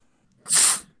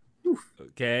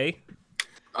Okay.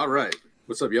 All right.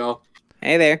 What's up, y'all?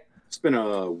 Hey there. It's been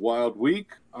a wild week.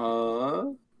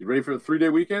 You ready for the 3-day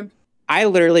weekend? I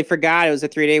literally forgot it was a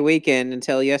 3-day weekend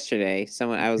until yesterday.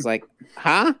 I was like,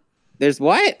 huh? There's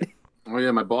what? Oh,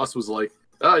 yeah. My boss was like,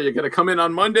 oh, you're going to come in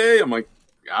on Monday? I'm like,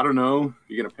 I don't know.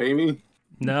 You going to pay me?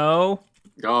 No.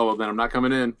 Oh, well, then I'm not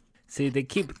coming in. See, they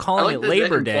keep calling it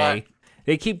Labor Day.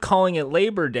 They keep calling it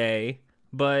Labor Day,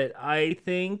 but I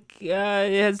think it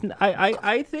has.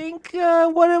 I think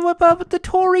what about the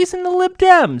Tories and the Lib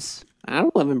Dems? I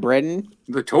don't live in Britain.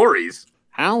 The Tories?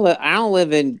 I don't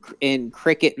live in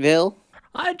Cricketville.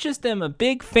 I just am a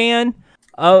big fan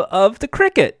of the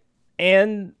cricket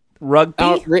and rugby.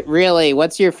 Oh, really?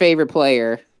 What's your favorite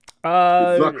player?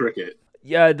 The cricket.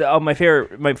 Yeah, my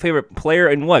favorite player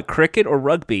in what? Cricket or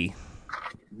rugby?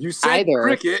 You said Either.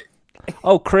 cricket.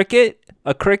 Oh, cricket?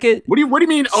 A cricket? What do you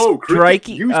mean? Oh,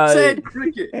 cricket. You said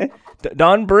cricket.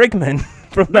 Don Brigman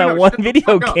from that one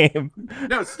video game.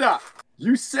 No, stop.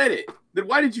 You said it. Then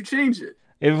why did you change it?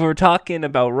 If we're talking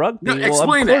about rugby, No,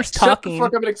 explain of course that. Shut talking the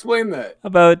fuck up and explain that.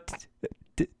 about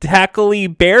tackly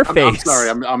bareface. I'm sorry.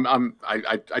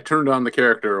 I turned on the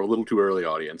character a little too early,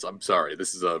 audience. I'm sorry.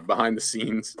 This is a behind the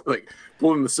scenes, like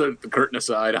pulling the curtain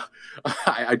aside.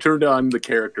 I turned on the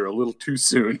character a little too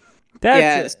soon.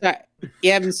 I'm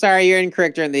sorry. You're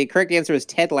incorrect. And the correct answer was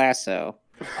Ted Lasso.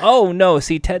 Oh no!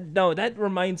 See, Ted. No, that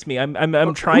reminds me. I'm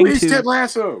trying to. Who is Ted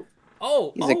Lasso?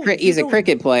 He's a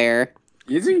cricket player.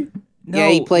 Is he? No, yeah,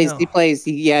 he plays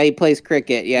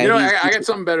cricket. Yeah, I got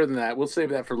something better than that. We'll save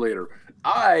that for later.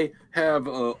 I have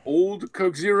old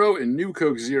Coke Zero and new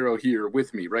Coke Zero here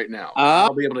with me right now.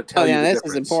 I'll be able to tell you the this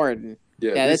difference. is important.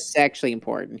 Yeah, this is actually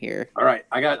important here. All right,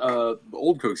 I got the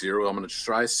old Coke Zero. I'm going to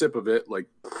try a sip of it. Like,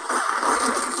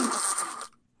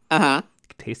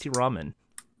 tasty ramen.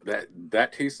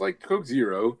 That tastes like Coke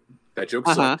Zero. That joke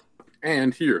sucked.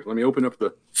 And here, let me open up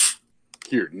the.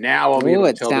 Here, now I'll be able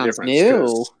to tell the difference.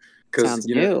 New. Because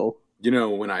you know,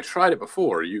 when I tried it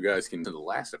before, you guys can do the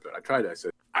last episode. I tried it. I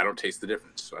said I don't taste the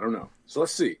difference, so I don't know. So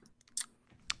let's see.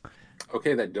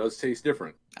 Okay, that does taste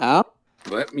different. Oh,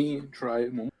 let me try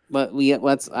it more. But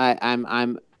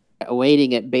I'm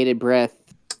awaiting it bated breath.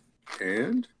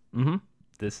 And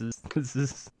this is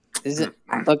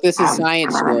look. This is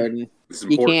science, Jordan.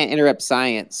 You can't interrupt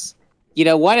science. You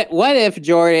know what if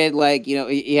Jordan,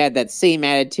 he had that same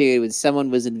attitude when someone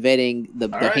was inventing the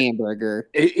hamburger?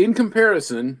 In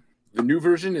comparison, the new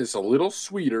version is a little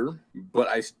sweeter, but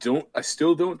I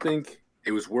still don't think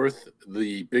it was worth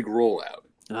the big rollout.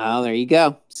 Oh, there you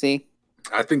go. See,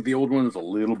 I think the old one is a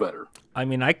little better. I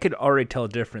mean, I could already tell a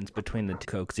difference between the two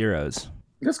Coke Zeros.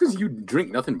 That's because you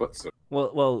drink nothing but soda.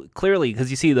 Well, clearly, because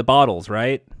you see the bottles,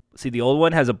 right? See, the old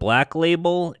one has a black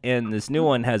label, and this new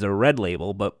one has a red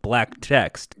label, but black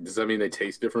text. Does that mean they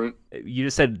taste different? I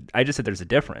just said there's a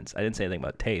difference. I didn't say anything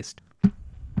about taste.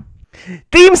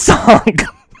 Theme song!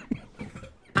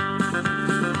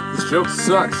 This joke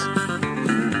sucks.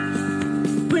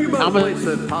 Think about a place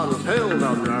that's hot as hell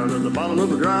down there at the bottom of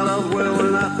the dried out well,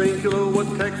 and I think you know what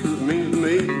Texas means to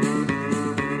me.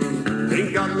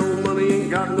 Ain't got no money,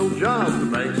 ain't got no job, the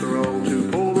banks are all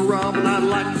too full to rob, and I'd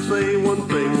like to say one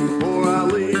thing before I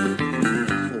leave.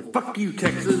 Well, fuck you,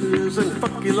 Texas, and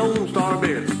fuck you, Lone Star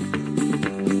Bears.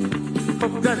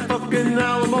 Fuck that fucking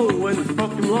Alamo and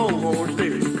fucking Longhorn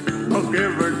State. Fuck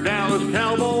every Dallas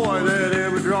cowboy that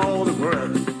ever draws a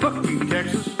breath. Fuck you,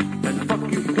 Texas, and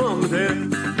fuck you, plumb to death.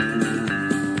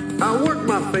 I worked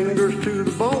my fingers to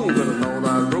the bones, and I thought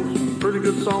I wrote some pretty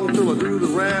good songs till I drew the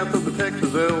wrath of the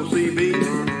Texas LCB.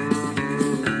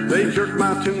 They jerked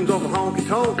my tunes off a honky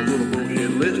tonk with a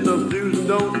bullshit list of do's and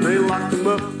don'ts. They locked them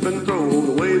up and thrown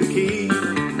away the key.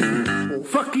 Well,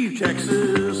 fuck you,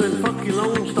 Texas, and fuck you,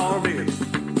 Lone Star Bears.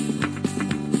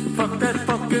 Fuck that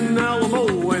fucking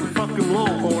Alamo and fucking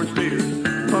Longhorn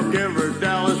Steers. Fuck every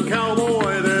Dallas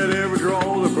cowboy that ever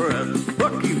draws a breath.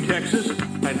 Fuck you, Texas,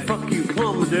 and fuck you,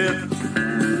 plumb to death.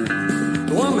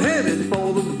 So I'm headed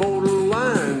for the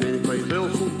borderline. Any place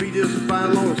else will be just fine,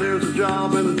 as long as there's a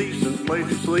job and a decent place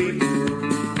to sleep.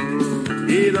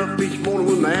 Get up each morning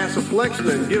with my ass a flexing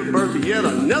and give birth to yet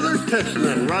another Texan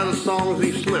and write a song as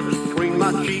he slips between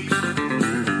my cheeks.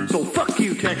 So fuck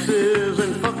you, Texas,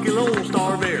 and fuck you, Lone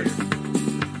Star Bears.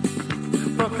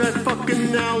 Fuck that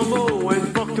fucking Alamo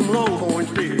and fuck them Longhorn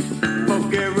Steers.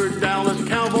 Fuck every Dallas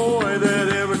cowboy that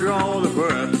ever draws a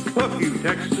breath. Fuck you,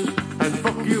 Texas, and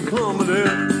fuck you, plumb to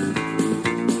death.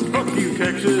 Fuck you,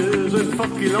 Texas, and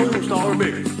fuck you, Lone Star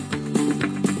Bears.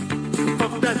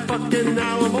 Fuck that fucking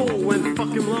Alamo and fuck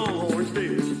them Longhorn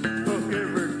Steers. Fuck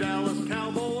every Dallas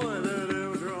cowboy that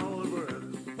ever draws a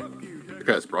breath. Fuck you, Texas.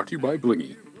 Podcast brought to you by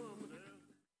Blingy.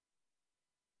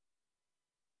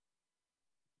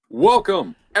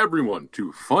 Welcome, everyone,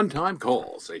 to Fun Time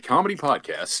Calls, a comedy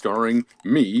podcast starring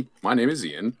me. My name is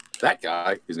Ian. That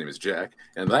guy, his name is Jack,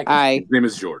 and that guy, his name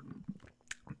is Jordan.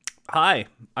 Hi,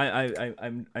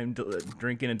 I'm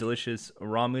drinking a delicious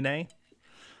Ramune.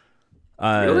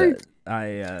 Really?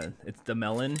 It's the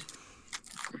melon.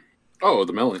 Oh,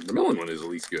 the melon one is at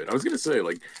least good. I was gonna say,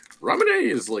 like, Ramune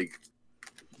is like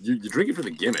you drink it for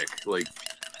the gimmick, like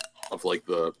of like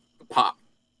the pop.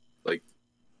 Like,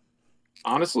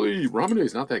 honestly, Ramune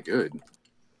is not that good.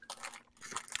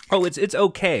 Oh, it's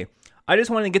okay. I just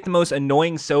wanted to get the most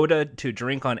annoying soda to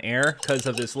drink on air because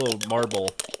of this little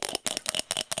marble.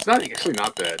 It's not actually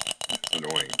not that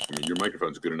annoying. I mean, your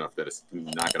microphone's good enough that it's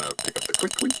not gonna pick up the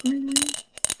click click.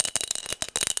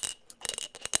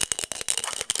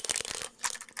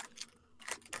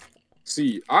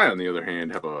 See, I, on the other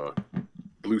hand, have a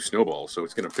blue snowball, so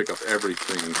it's gonna pick up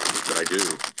everything that I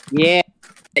do.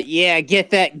 Yeah, get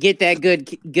that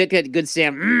good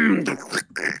Sam.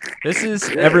 This is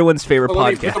everyone's favorite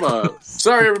podcast.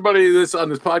 Sorry, everybody, on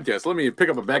this podcast. Let me pick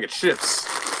up a bag of chips.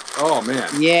 Oh man.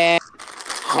 Yeah.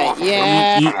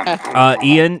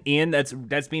 Ian,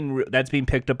 that's being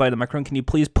picked up by the microphone. Can you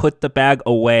please put the bag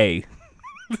away?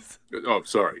 Oh,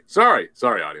 sorry,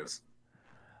 audience.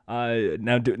 I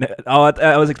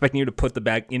was expecting you to put the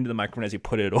bag into the microphone as you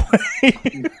put it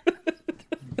away.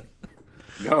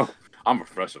 No, I'm a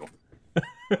professional.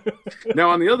 Now,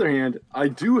 on the other hand, I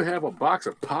do have a box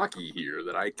of Pocky here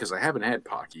because I haven't had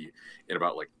Pocky in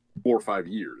about like 4 or 5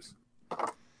 years.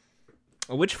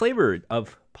 Which flavor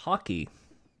of Pocky?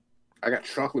 I got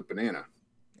chocolate banana.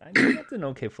 I know that's an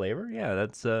okay flavor. Yeah,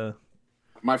 that's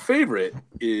my favorite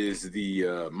is the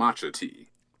matcha tea.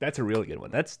 That's a really good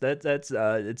one. That's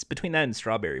it's between that and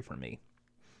strawberry for me.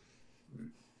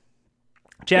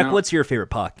 Jack, what's your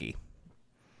favorite Pocky?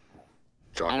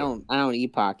 Chocolate. I don't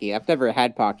eat Pocky. I've never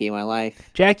had Pocky in my life.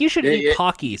 Jack, you should eat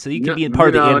Pocky so you can be a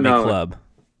part of the anime club.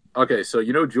 Okay, so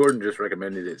Jordan just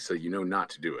recommended it, so not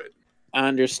to do it.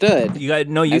 Understood. You got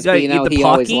eat the he Pocky.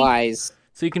 Always lies.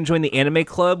 So you can join the anime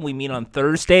club. We meet on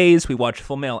Thursdays. We watch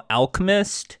Fullmetal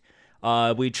Alchemist.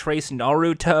 We trace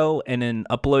Naruto and then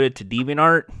upload it to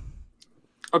DeviantArt.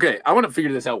 Okay, I want to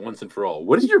figure this out once and for all.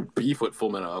 What is your beef with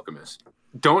Fullmetal Alchemist?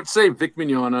 Don't say Vic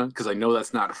Mignogna, because I know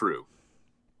that's not true.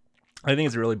 I think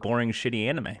it's a really boring, shitty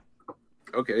anime.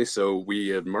 Okay, so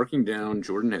we are marking down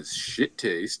Jordan has shit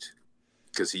taste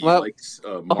because he likes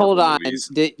Marvel hold on. movies.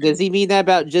 Does he mean that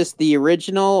about just the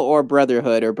original or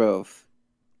Brotherhood or both?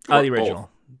 The original.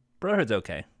 Brotherhood's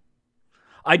okay.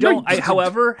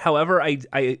 However,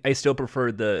 I still prefer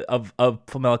of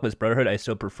Fullmetal Alchemist Brotherhood. I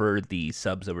still prefer the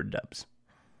subs over dubs,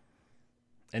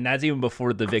 and that's even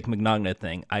before the Vic Mignogna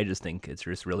thing. I just think it's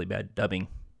just really bad dubbing.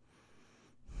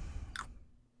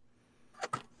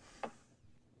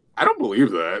 I don't believe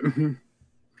that.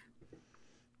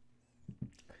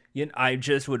 I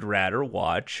just would rather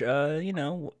watch,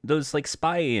 those like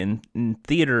spy and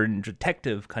theater and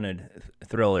detective kind of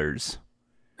thrillers.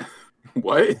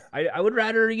 What? I would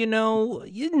rather,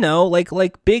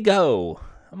 like Big O.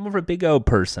 I'm more of a Big O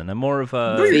person. I'm more of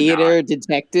a theater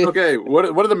detective. Okay, what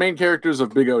are the main characters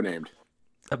of Big O named?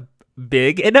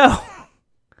 Big and O.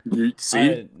 You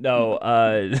see? No.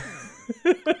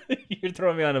 You're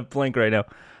throwing me on a blank right now.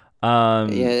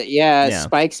 Yeah.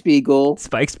 Spike Spiegel,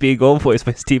 voiced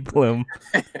by Steve Bloom,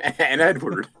 and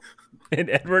Edward, and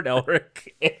Edward Elric,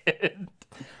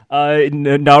 and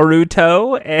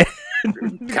Naruto, and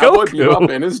Cowboy Goku. Bebop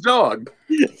and his dog.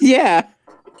 Yeah.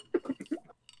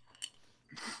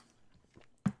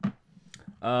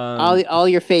 All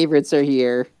your favorites are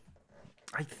here.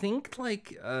 I think I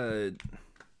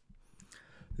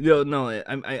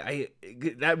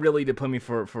that really did put me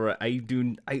for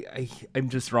I'm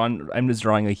just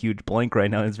drawing a huge blank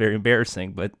right now. It's very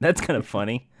embarrassing, but that's kind of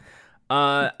funny.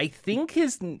 I think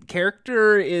his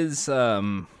character is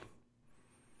I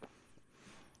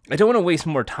don't want to waste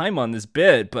more time on this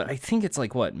bit, but I think it's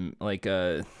like what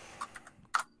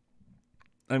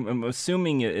I'm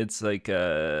assuming it's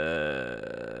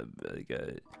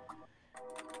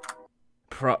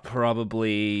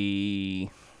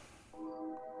probably.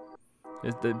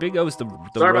 The Big O's the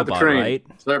Sorry robot, about the train. right?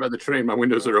 Sorry about the train. My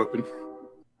windows are open.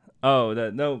 Oh,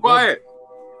 no. Quiet.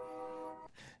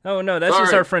 No, that's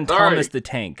just our friend Thomas the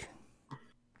Tank.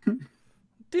 2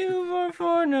 4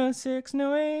 4 no 6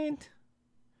 no 8.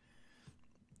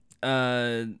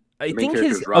 I think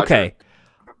his okay.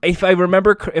 If I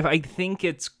remember, if I think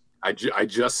it's I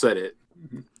just said it.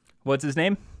 What's his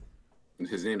name?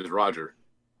 His name is Roger.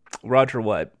 Roger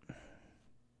what?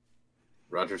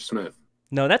 Roger Smith.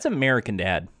 No, that's American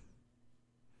Dad.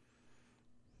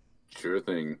 Sure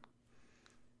thing.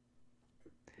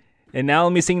 And now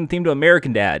let me sing the theme to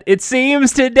American Dad. It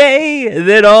seems today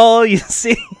that all you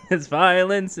see is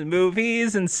violence in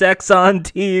movies and sex on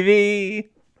TV.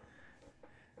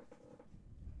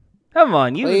 Come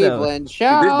on, you Cleveland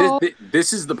Show.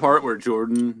 This is the part where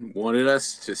Jordan wanted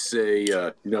us to say,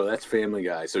 no, that's Family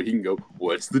Guy, so he can go,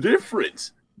 what's the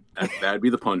difference? That'd be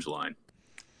the punchline.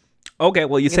 Okay,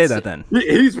 well, you say that then.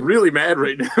 He's really mad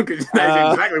right now because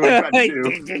that's exactly what he's trying to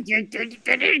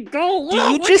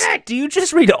do. Do you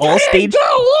just read all stage? Go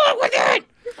along with it.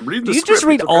 Do you just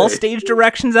read all stage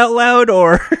directions out loud,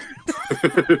 or?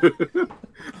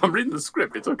 I'm reading the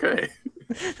script. It's okay.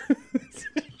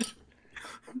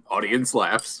 Audience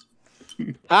laughs.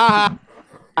 Ha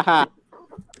ha.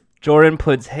 Jordan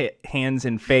puts hands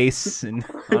in face and.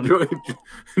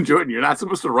 Jordan, you're not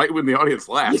supposed to write when the audience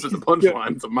laughs at the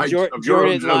punchlines of your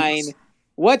Jordan own jokes. line.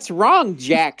 What's wrong,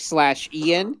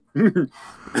 Jack/Ian?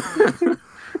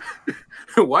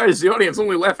 Why is the audience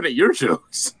only laughing at your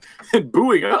jokes and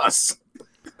booing us?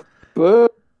 Boo.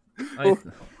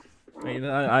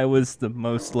 I was the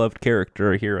most loved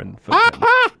character here in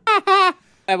football.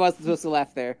 I wasn't supposed to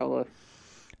laugh there. Hello.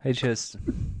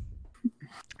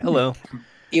 Hello.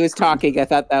 He was talking. I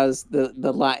thought that was the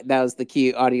line. That was the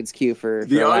cue, audience cue for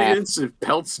the laugh. audience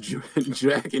pelts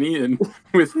Jack and Ian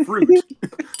with fruit.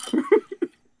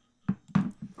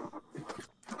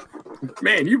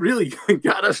 Man, you really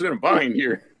got us in a bind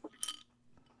here.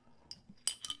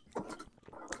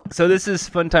 So this is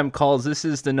Fun Time Calls. This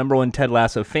is the #1 Ted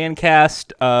Lasso fan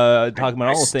cast. Talking about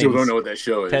all things. I still don't know what that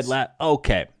show is.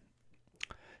 Okay.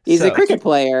 He's a cricket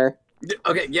player.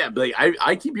 Okay, yeah, but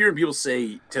I keep hearing people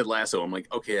say Ted Lasso. I'm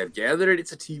like, okay, I've gathered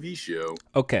it's a TV show.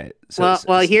 Okay. So,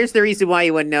 Well, here's the reason why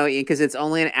you wouldn't know, because it's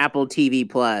only an Apple TV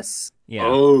Plus. Yeah.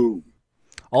 Oh.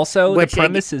 Also, the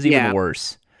premise is even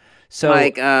worse. So,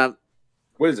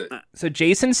 what is it? So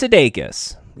Jason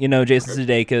Sudeikis, Jason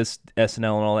Sudeikis, SNL and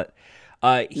all that.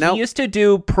 He used to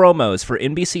do promos for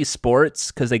NBC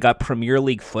Sports because they got Premier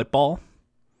League football.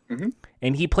 Mm-hmm.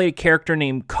 And he played a character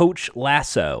named Coach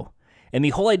Lasso. And the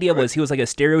whole idea was he was like a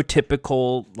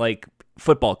stereotypical like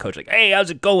football coach. Like, hey, how's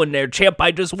it going there, champ?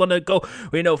 I just want to go,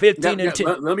 15 and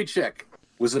 10. Let me check.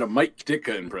 Was it a Mike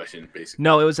Ditka impression, basically?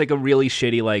 No, it was like a really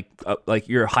shitty, like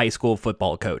your high school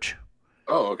football coach.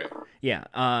 Oh, okay. Yeah.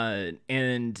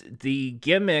 And the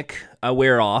gimmick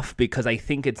wear off because I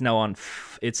think it's now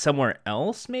it's somewhere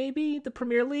else, maybe the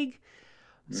Premier League.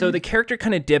 So the character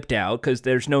kind of dipped out because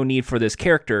there's no need for this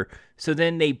character. So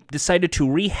then they decided to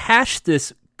rehash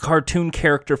this cartoon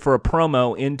character for a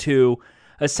promo into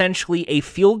essentially a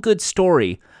feel-good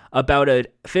story about a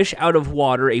fish out of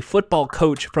water, a football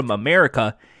coach from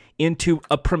America, into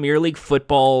a Premier League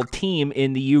football team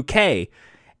in the UK.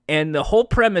 And the whole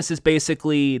premise is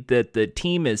basically that the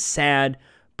team is sad,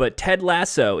 but Ted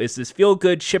Lasso is this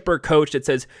feel-good chipper coach that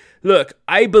says, look,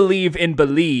 I believe in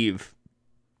believe.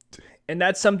 And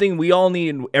that's something we all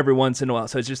need every once in a while.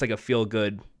 So it's just like a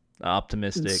feel-good,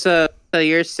 optimistic. So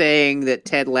you're saying that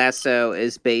Ted Lasso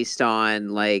is based on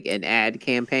like an ad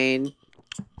campaign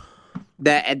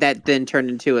that then turned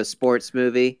into a sports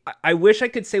movie? I wish I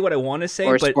could say what I want to say,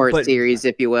 or sports series,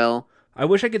 if you will. I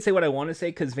wish I could say what I want to say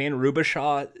because Van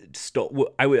Rubishaw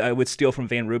I would steal from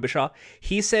Van Rubishaw.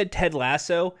 He said Ted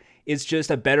Lasso is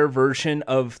just a better version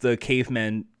of the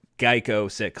Caveman Geico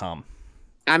sitcom.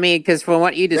 I mean, because from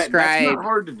what you described, that's not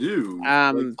hard to do.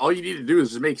 All you need to do is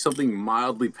just make something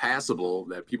mildly passable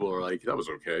that people are like, that was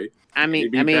okay. I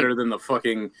mean, better than the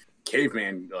fucking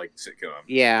Caveman like sitcom.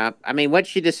 Yeah, I mean,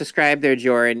 what you just described there,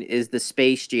 Jordan, is the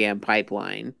Space Jam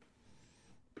pipeline.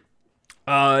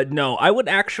 No, I would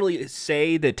actually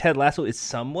say that Ted Lasso is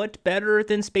somewhat better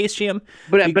than Space Jam.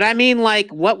 But I mean,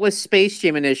 like, what was Space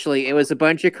Jam initially? It was a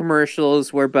bunch of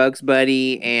commercials where Bugs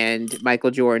Bunny and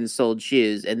Michael Jordan sold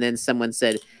shoes, and then someone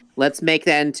said, let's make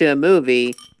that into a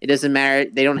movie. It doesn't matter.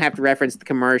 They don't have to reference the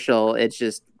commercial. It's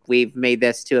just, we've made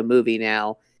this to a movie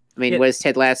now. I mean, What is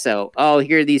Ted Lasso? Oh,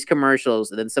 here are these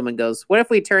commercials. And then someone goes, what if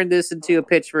we turn this into a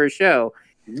pitch for a show?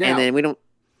 Now, and then we don't,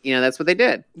 that's what they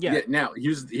did. Yeah. Now,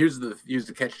 here's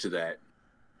the catch to that.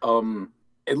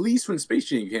 At least when Space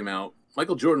Jam came out,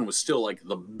 Michael Jordan was still like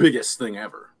the biggest thing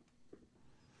ever.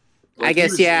 Like, I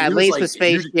guess, at least with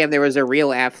Space Jam, there was a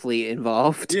real athlete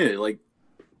involved. Yeah, like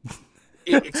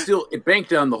it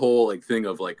banked on the whole like thing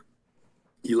of like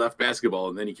he left basketball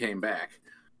and then he came back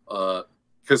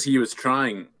because he was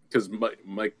trying. Because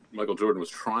Michael Jordan was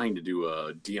trying to do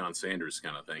a Deion Sanders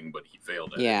kind of thing, but he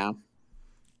failed at it. Yeah.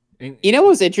 You know what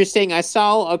was interesting? I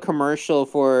saw a commercial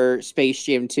for Space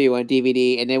Jam 2 on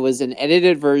DVD, and it was an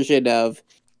edited version of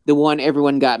the one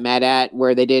everyone got mad at,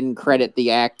 where they didn't credit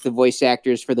the voice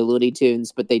actors for the Looney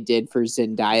Tunes, but they did for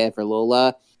Zendaya for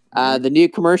Lola. The new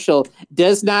commercial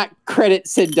does not credit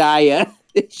Zendaya.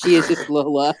 She is just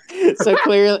Lola. So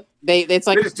clearly, it's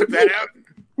like they just took that out.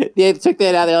 They took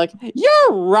that out. They're like,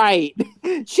 "You're right.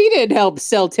 She didn't help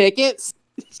sell tickets.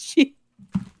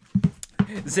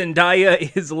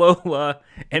 Zendaya is Lola,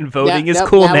 and voting is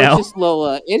cool now. It's just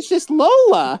Lola. It's just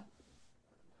Lola."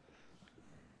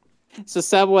 So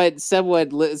someone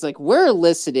is like, "We're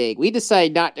listening. We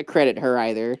decided not to credit her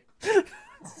either."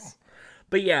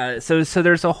 But yeah, so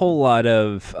there's a whole lot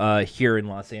of here in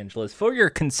Los Angeles for your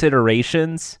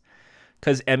considerations,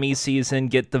 because Emmy season,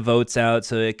 get the votes out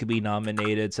so it could be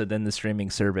nominated. So then the streaming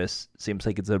service seems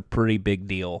like it's a pretty big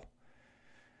deal.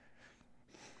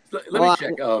 Let me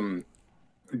check.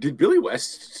 Did Billy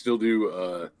West still do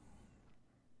a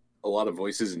lot of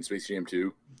voices in Space Jam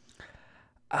 2?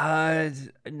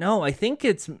 No, I think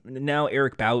it's now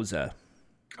Eric Bauza.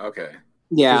 Okay.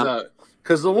 Yeah.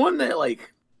 Because the one that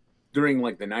during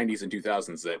the 90s and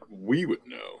 2000s that we would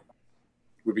know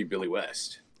would be Billy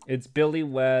West. It's Billy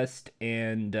West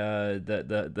and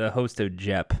the host of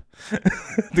Jep.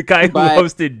 The guy who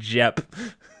hosted Jep.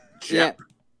 Jep.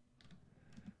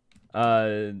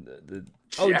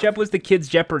 Jep was the Kids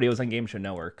Jeopardy. It was on Game Show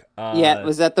Network.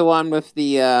 Was that the one with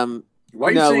the Why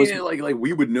are you saying it like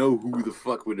we would know who the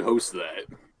fuck would host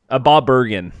that? Bob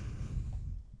Bergen.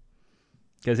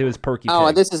 Because it was Porky Pig.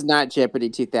 Oh, this is not Jeopardy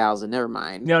 2000. Never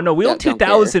mind. No, Wheel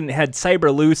 2000 had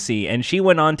Cyber Lucy, and she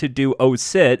went on to do Oh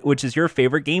Sit, which is your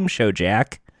favorite game show,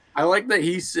 Jack. I like that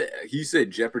he said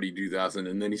Jeopardy 2000,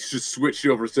 and then he just switched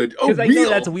over and said, because I know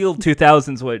that's Wheel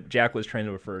 2000's what Jack was trying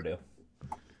to refer to.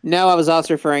 No, I was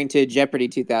also referring to Jeopardy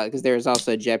 2000, because there was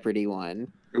also a Jeopardy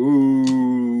one.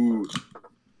 Ooh.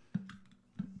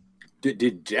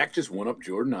 Did Jack just one-up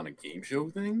Jordan on a game show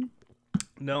thing?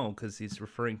 No, because he's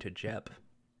referring to Jep.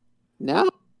 No,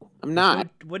 I'm not.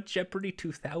 What Jeopardy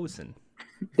 2000?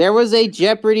 There was a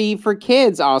Jeopardy for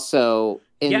kids also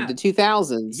in the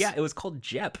 2000s. Yeah, it was called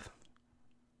Jep.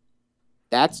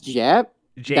 That's Jep?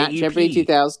 J-E-P. Not Jeopardy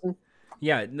 2000?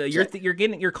 Yeah, no,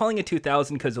 you're calling it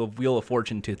 2000 because of Wheel of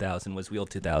Fortune 2000 was Wheel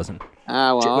 2000.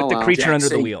 Oh, well. With the creature under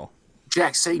the wheel.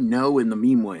 Jack, say no in the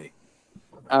meme way.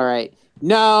 All right.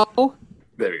 No.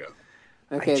 There we go.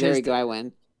 Okay, there we go. I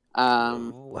win.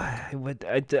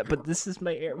 But this is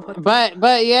my air.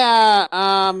 But yeah,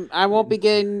 I won't be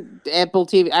getting Apple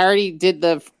TV. I already did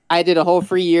I did a whole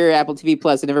free year Apple TV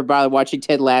Plus. I never bothered watching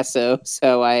Ted Lasso,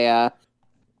 so I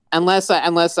unless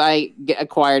I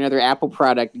acquire another Apple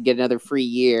product and get another free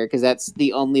year, because that's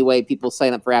the only way people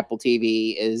sign up for Apple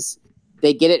TV is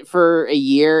they get it for a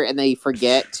year and they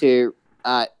forget to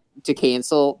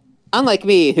cancel. Unlike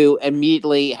me, who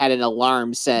immediately had an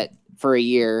alarm set for a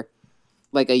year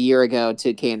ago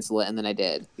to cancel it, and then I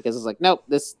did, because I was like, nope,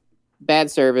 this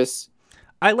bad service.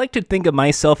 I like to think of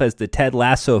myself as the Ted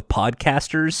Lasso of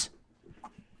podcasters.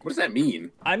 What does that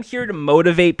mean? I'm here to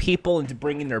motivate people into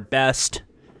bringing their best.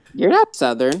 You're not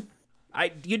Southern.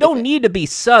 You don't need to be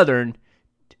Southern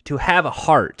to have a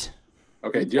heart.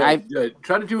 Okay, try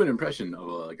to do an impression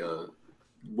of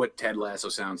what Ted Lasso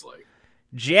sounds like.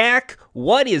 Jack,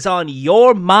 what is on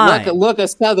your mind? Look a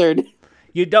Southern.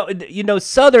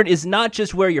 Southern is not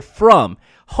just where you're from.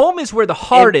 Home is where the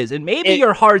heart is, and maybe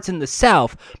your heart's in the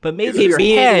South, but maybe your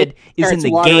head is in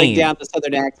the game. Down the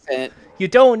Southern accent. You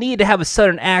don't need to have a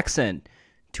Southern accent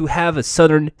to have a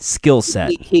Southern skill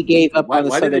set. He gave up on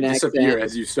the Southern accent. Why did it disappear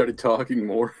as you started talking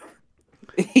more?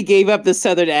 He gave up the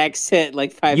Southern accent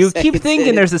 5 seconds. You keep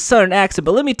thinking there's a Southern accent,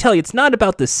 but let me tell you, it's not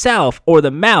about the South or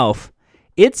the mouth.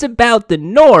 It's about the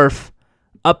North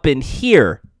up in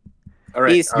here. All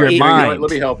right, your mind. Let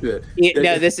me help you.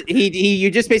 You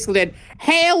just basically did,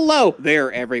 hello there,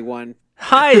 everyone.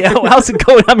 Hi, how's it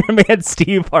going? I'm your man,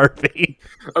 Steve Harvey.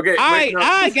 Okay,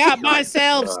 I got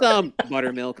myself some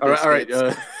buttermilk. All right.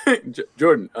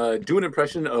 Jordan, do an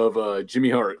impression of Jimmy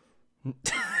Hart. Hey,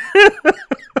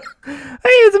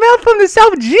 it's about from the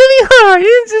South, Jimmy Hart.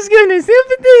 It's just gonna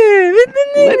sympathy.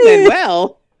 Living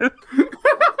well.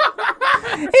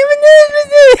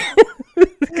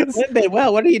 Living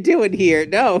well. What are you doing here?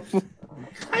 No.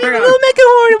 I'm a little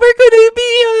Mechahorn. We're gonna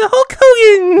be Hulk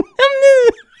Hogan.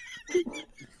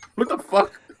 What the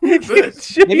fuck? Who's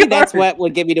this? Maybe that's what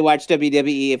would get me to watch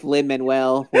WWE if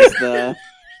Lin-Manuel was the.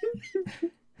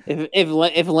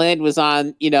 if Lin was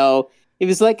on, he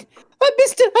was like,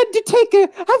 Mr. Undertaker,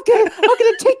 I'm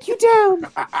gonna take you down.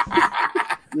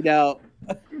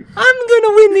 I'm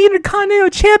gonna win the Intercontinental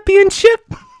Championship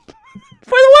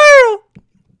for the world.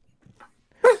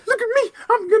 Look at me!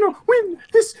 I'm gonna win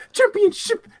this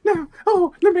championship now.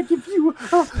 Oh, let me give you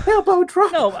a elbow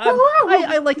drop. No,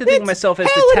 I like to think of myself as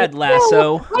the Ted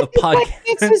Lasso of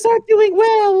podcasts. Are doing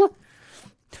well.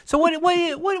 So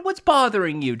what's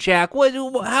bothering you, Jack?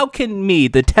 How can me,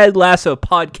 the Ted Lasso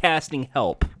podcasting,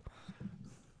 help?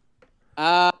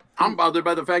 I'm bothered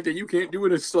by the fact that you can't do it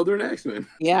in a southern accent.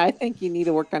 Yeah, I think you need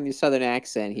to work on your southern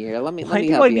accent here. Let me Why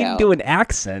help do I you need out. to do an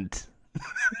accent?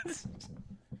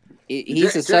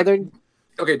 He's a southern.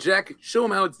 Okay, Jack, show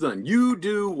him how it's done. You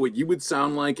do what you would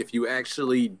sound like if you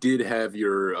actually did have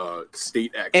your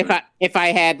state accent. If I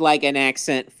had like an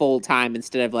accent full time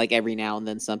instead of like every now and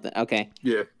then something. Okay.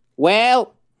 Yeah.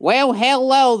 Well,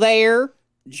 hello there,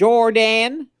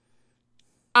 Jordan.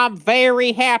 I'm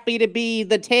very happy to be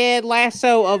the Ted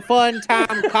Lasso of Fun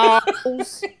Time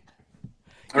Calls.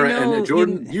 All right, and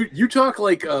Jordan, you talk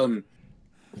like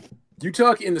you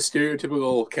talk in the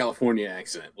stereotypical California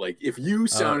accent. Like if you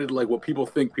sounded like what people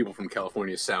think people from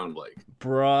California sound like.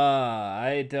 Bruh,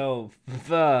 I don't.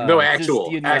 No,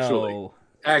 actually.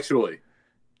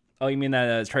 Oh, you mean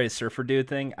that try to surfer dude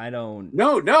thing? I don't.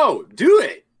 No, do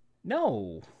it.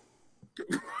 No.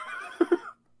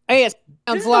 Hey, it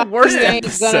sounds like worst he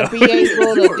ain't gonna be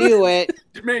able to do it.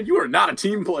 Man, you are not a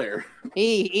team player.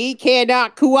 He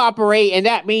cannot cooperate, and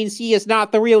that means he is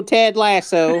not the real Ted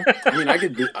Lasso. I mean, I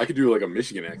could do like a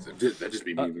Michigan accent. That'd just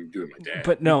be me doing my dad.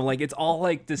 But no, like it's all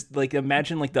like this. Like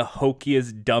imagine like the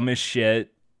hokiest, dumbest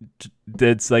shit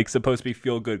that's like supposed to be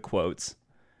feel good quotes.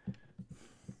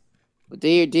 Do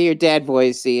your dad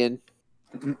voice, Ian.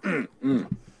 I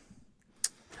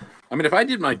mean, if I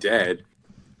did my dad,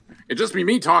 it'd just be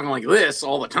me talking like this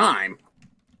all the time.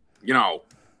 You know,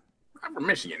 I'm from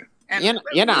Michigan, and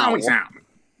you know how we sound.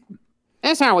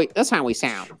 That's how we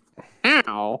sound.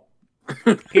 Ow.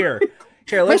 Here,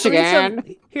 let's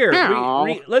Michigan.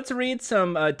 let's read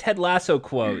some Ted Lasso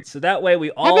quotes, so that way we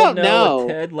How all about know no? what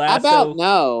Ted How Lasso. about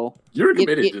no? You're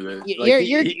committed to this.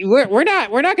 We're not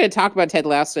going to talk about Ted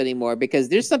Lasso anymore because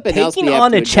there's something else. Taking we have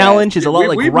on to a address. challenge is a lot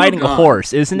like We've riding moved a on.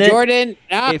 horse, isn't it? Jordan,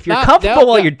 if you're comfortable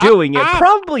while you're doing it,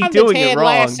 probably I'm doing the it Ted wrong.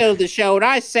 Lasso of the show, and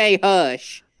I say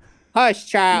hush,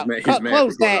 child, He's mad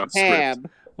close for going that off script. tab.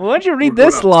 Well, why don't you read We're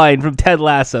this put up. line from Ted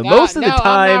Lasso? Most of the No, I'm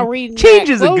time, not reading change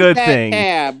that. is a Close good that thing.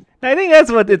 tab. I think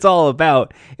that's what it's all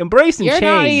about. Embracing You're change.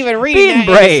 not even reading being that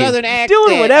in a brave. Southern accent.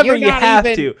 Doing whatever You're you not have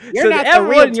even- to. you're So not that the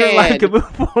real everyone in your life Ted. can move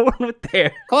forward with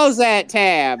theirs. Close that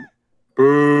tab.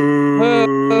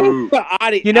 Boo.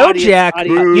 You know, Jack.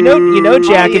 You know,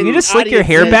 Jack. If you just slick your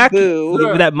hair back boo.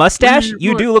 with that mustache,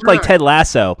 you do look like Ted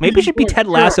Lasso. Maybe you should be Ted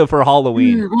Lasso for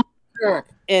Halloween.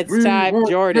 It's time,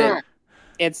 Jordan.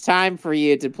 It's time for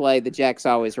you to play the Jack's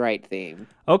Always Right theme.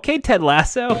 Okay, Ted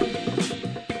Lasso.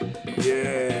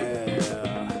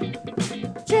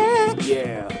 Jack,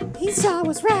 Yeah, he's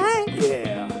always right.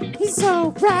 yeah, He's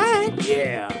so right,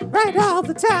 yeah, right all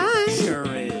the time. sure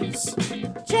is.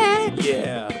 Jack,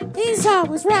 Yeah, he's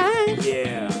always right,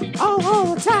 yeah,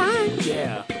 all the time.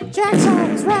 yeah, Jack's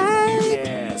always right.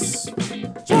 yes.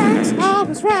 Jack's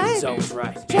always right. He's always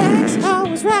right. Jack's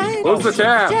always right. Close the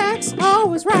tab. Jack's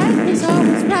always right. He's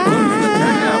always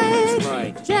right. He's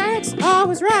right. Jack's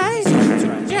always right. He's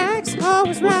right. Jack's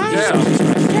always right. tab?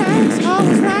 Jack's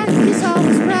always right. He's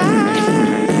always right.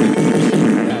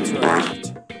 That's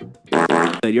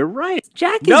right. You're right.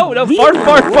 Jack is No, the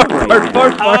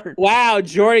fart. Wow,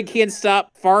 Jordan can't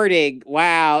stop farting.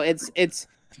 Wow, it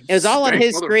was all on Stank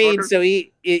his screen, motherfucker. so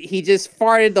he just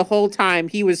farted the whole time.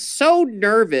 He was so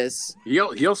nervous. He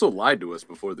also lied to us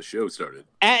before the show started.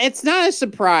 It's not a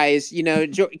surprise, you know,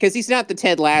 because he's not the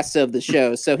Ted Lasso of the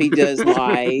show, so he does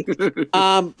lie.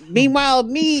 Meanwhile,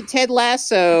 me, Ted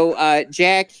Lasso,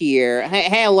 Jack here.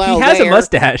 Hello, He has a there.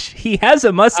 mustache. He has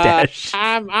a mustache.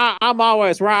 I'm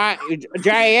always right,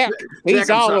 Jack. He's Jack,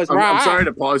 always I'm right. sorry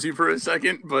to pause you for a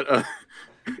second, but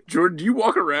Jordan, do you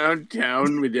walk around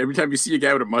town with every time you see a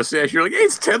guy with a mustache, you're like, hey,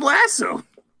 it's Ted Lasso.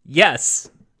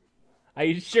 Yes.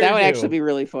 I sure That would do. actually be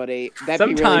really funny. That'd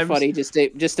be really Sometimes- funny.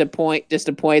 Just a point.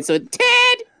 So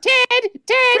Ted.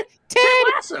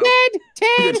 Lasso.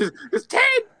 It's Ted.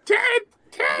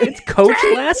 It's Coach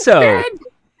Lasso.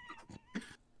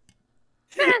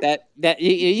 That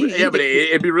Yeah, but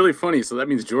it'd be really funny, so that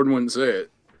means Jordan wouldn't say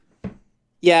it.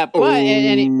 yeah, but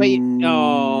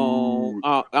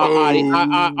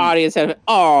audience have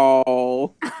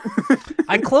oh.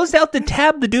 I closed out the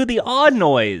tab to do the odd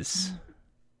noise.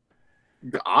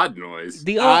 The odd noise.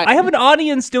 I have an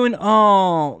audience doing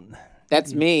oh.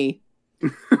 That's me.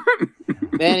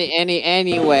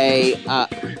 Anyway,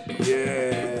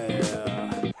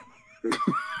 Yeah.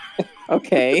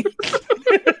 okay.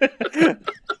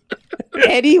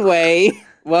 Anyway,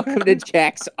 welcome to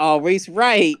Jack's Always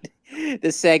Right,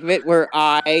 the segment where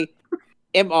I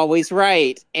am always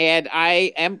right. And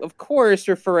I am, of course,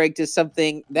 referring to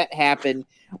something that happened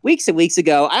weeks and weeks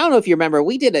ago, I don't know if you remember,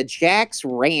 we did a Jack's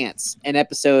Rants, an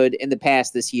episode in the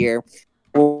past this year,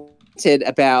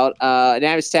 about an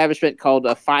establishment called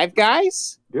Five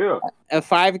Guys. Yeah.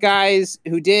 Five Guys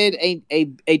who did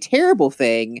a terrible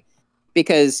thing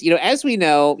because, as we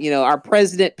know, our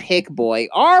President Pick Boy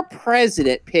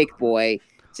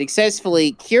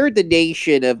successfully cured the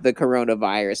nation of the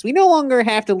coronavirus. We no longer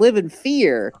have to live in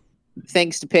fear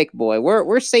thanks to Pick Boy.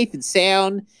 We're safe and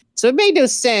sound. So it made no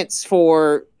sense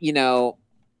for,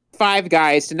 Five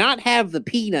Guys to not have the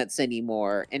peanuts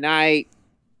anymore. And I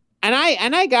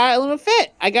got a little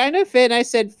fit. I got in a fit and I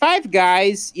said, Five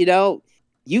Guys, you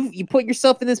put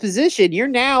yourself in this position. You're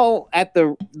now at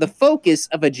the focus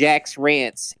of a Jack's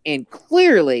Rants. And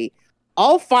clearly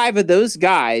all 5 of those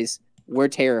guys were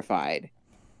terrified.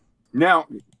 Now,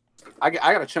 I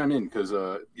got to chime in because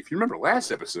if you remember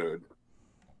last episode,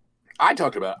 I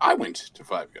talked about I went to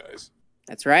Five Guys.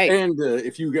 That's right. And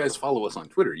if you guys follow us on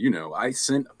Twitter, I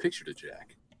sent a picture to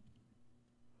Jack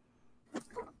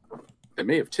that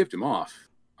may have tipped him off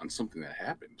on something that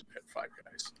happened at Five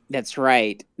Guys. That's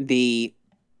right. The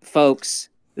folks,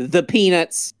 the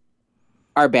peanuts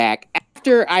are back.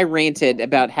 After I ranted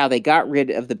about how they got rid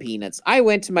of the peanuts, I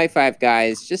went to my Five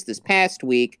Guys just this past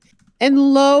week, and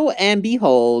lo and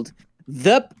behold,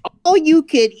 the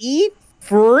all-you-can-eat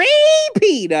free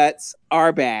peanuts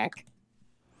are back.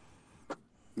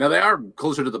 Now, they are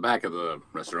closer to the back of the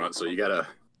restaurant, so you got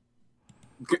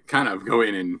to kind of go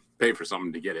in and pay for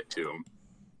something to get it to them.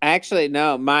 Actually,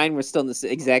 no, mine was still in the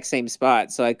exact same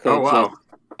spot, so I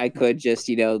could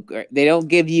they don't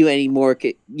give you any more,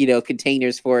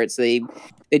 containers for it. So they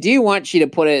do want you to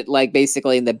put it like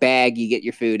basically in the bag you get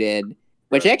your food in,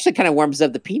 which actually kind of warms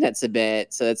up the peanuts a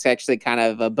bit. So it's actually kind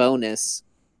of a bonus.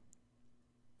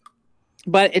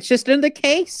 But it's just another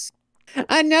case.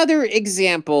 Another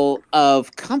example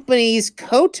of companies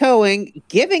kowtowing,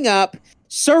 giving up,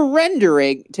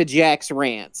 surrendering to Jack's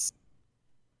Rants.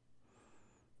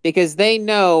 Because they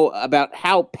know about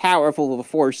how powerful of a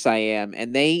force I am,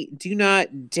 and they do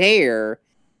not dare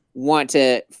want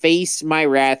to face my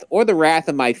wrath or the wrath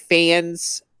of my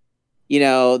fans.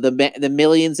 The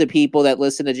millions of people that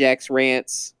listen to Jack's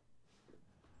Rants.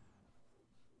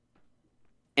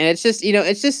 And it's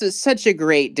just such a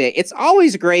great day. It's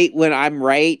always great when I'm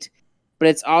right, but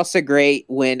it's also great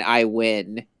when I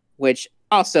win, which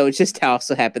also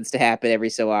happens to happen every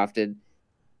so often.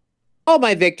 All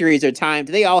my victories are timed.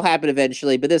 They all happen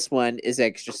eventually, but this one is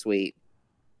extra sweet.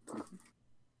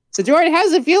 So, Jordan, how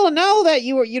does it feel to know that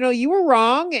you were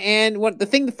wrong, and what the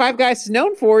thing the Five Guys is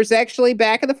known for is actually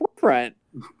back in the forefront?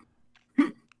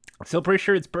 Still pretty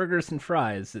sure it's burgers and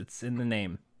fries. It's in the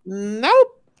name.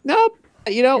 Nope. Now,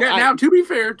 to be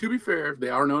fair, they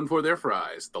are known for their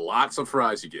fries. The lots of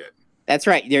fries you get. That's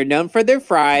right. They're known for their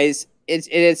fries.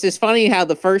 It's just funny how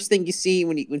the first thing you see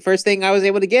when first thing I was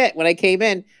able to get when I came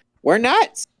in were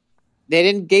nuts. They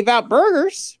didn't give out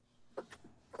burgers.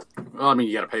 Well, I mean,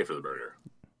 you got to pay for the burger.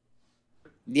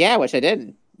 Yeah, which I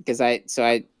didn't because I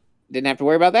didn't have to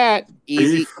worry about that.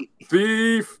 Easy.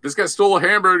 Thief! This guy stole a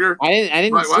hamburger. I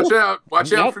didn't. Right,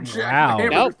 watch out for Jack. Wow.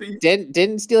 Nope.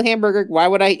 Didn't steal hamburger. Why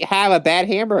would I have a bad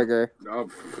hamburger? No,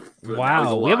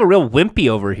 wow, we have a real wimpy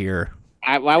over here.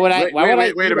 Why would I?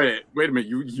 Wait a minute.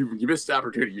 You missed the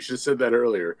opportunity. You should have said that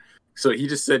earlier. So he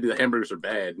just said the hamburgers are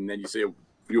bad, and then you say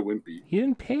you're wimpy. He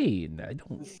didn't pay. I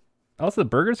don't. Also, the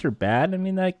burgers are bad. I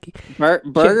mean,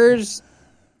 burgers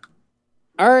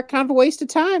are kind of a waste of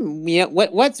time.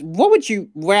 What would you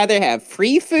rather have?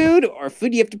 Free food or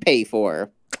food you have to pay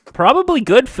for? Probably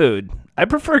good food. I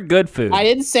prefer good food. I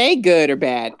didn't say good or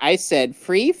bad. I said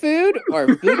free food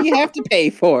or food you have to pay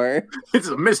for. It's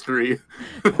a mystery.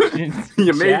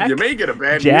 you may get a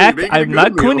bad Jack, meal. I'm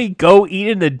not going to go eat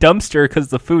in the dumpster because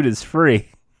the food is free.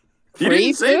 He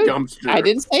didn't say dumpster. I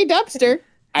didn't say dumpster.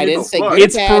 I didn't say good.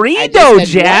 It's free though,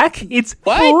 Jack. It's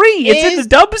free. It's in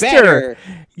the dumpster. Better?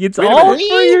 It's all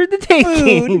for the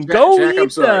taking. Go Jack,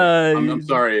 eat. I'm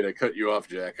sorry to cut you off,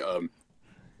 Jack.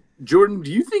 Jordan,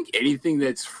 do you think anything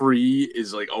that's free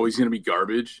is like always going to be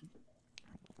garbage?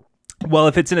 Well,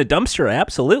 if it's in a dumpster,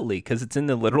 absolutely, because it's in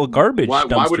the literal garbage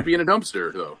dumpster. Why would it be in a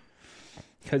dumpster, though?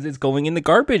 Because it's going in the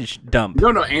garbage dump.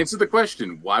 No, answer the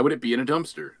question. Why would it be in a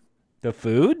dumpster? The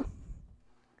food?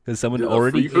 Because someone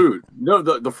already... free food. No,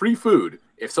 the free food.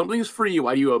 If something is free,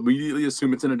 why do you immediately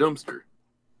assume it's in a dumpster?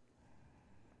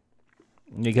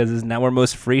 Because isn't that where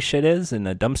most free shit is? In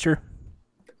a dumpster?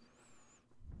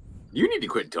 You need to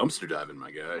quit dumpster diving,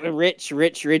 my guy. Rich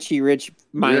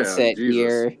mindset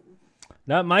here.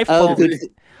 Not my fault.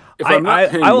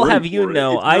 I will have you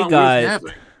know, I got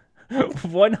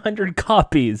 100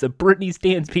 copies of Britney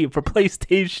Stansby for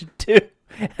PlayStation 2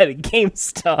 at a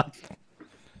GameStop.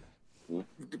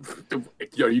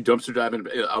 Are you dumpster diving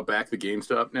out back the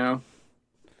GameStop now?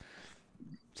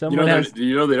 Someone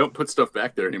You know they don't put stuff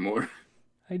back there anymore.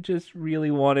 I just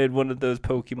really wanted one of those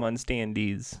Pokemon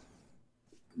standees.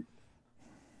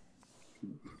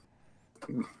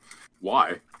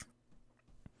 Why?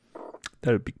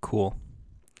 That would be cool.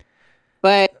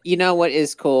 But you know what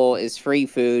is cool is free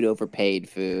food over paid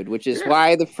food, which is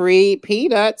why the free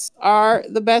peanuts are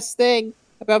the best thing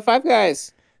about Five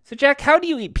Guys. So, Jack, how do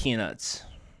you eat peanuts?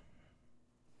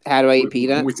 How do I eat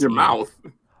peanuts? With your mouth.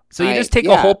 So you just take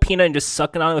a whole peanut and just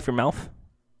suck it on it with your mouth?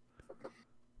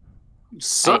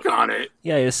 Suck on it?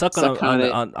 Yeah, you just suck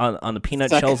on the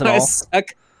peanut shells and all.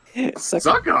 Suck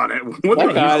on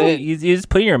it? You just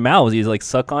put it in your mouth. You just, like,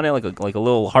 suck on it like a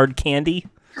little hard candy.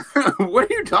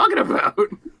 What are you talking about?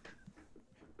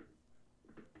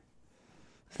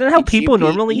 Is that how people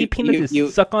normally eat peanuts? You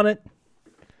suck on it?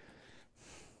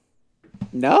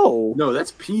 No,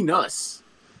 that's peanuts.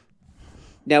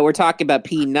 No, we're talking about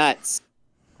peanuts.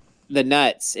 The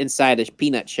nuts inside a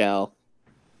peanut shell.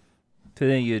 So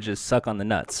then you just suck on the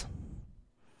nuts.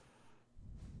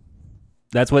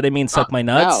 That's what they mean, suck my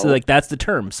nuts? No. So, like, that's the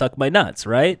term, suck my nuts,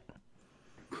 right?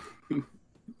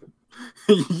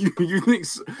 you think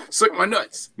suck my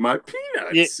nuts, my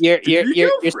peanuts?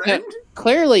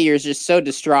 Clearly you're just so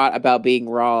distraught about being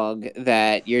wrong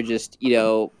that you're just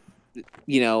having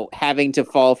to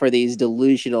fall for these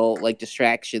delusional like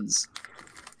distractions.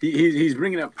 He's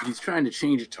trying to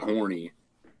change it to horny.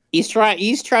 He's trying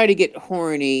to get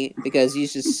horny because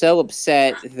he's just so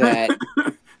upset that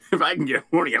if I can get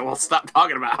horny, I won't stop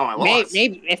talking about how I lost.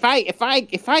 Maybe if I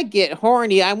get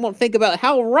horny, I won't think about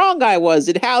how wrong I was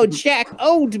and how Jack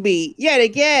owed me yet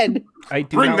again.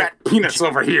 Bring that peanuts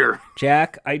over here,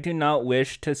 Jack. I do not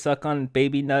wish to suck on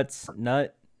baby nuts.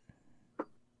 Nut.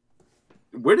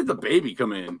 Where did the baby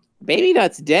come in? Baby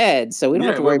Nut's dead, so we don't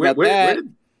have to worry about that.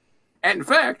 And in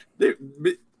fact,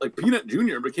 Peanut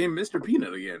Jr. became Mr.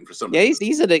 Peanut again for some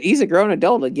reason. Yeah, he's a grown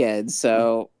adult again,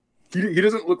 so he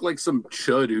doesn't look like some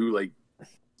chud who like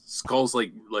calls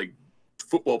like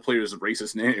football players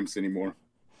racist names anymore.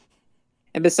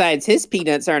 And besides, his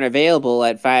peanuts aren't available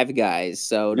at Five Guys,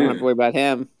 so don't have to worry about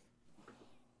him.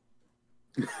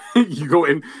 You go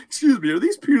in, excuse me, are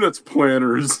these peanuts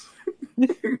planters?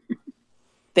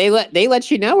 They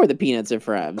let you know where the peanuts are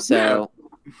from, so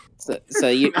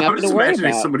you nothing to worry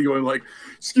about. Somebody going like,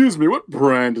 "Excuse me, what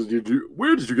brand did you do?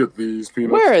 Where did you get these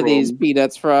peanuts? Where are from? these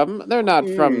peanuts from? They're not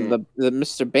from the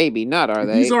Mr. Baby Nut, are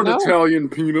they? These aren't Italian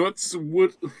peanuts.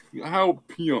 What? How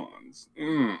peons?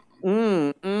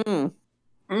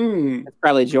 That's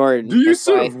probably Jordan. Do you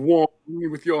serve warm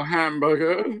with your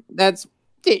hamburger?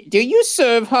 Do you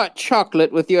serve hot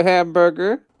chocolate with your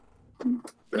hamburger?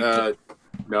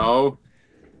 No.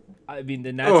 I mean,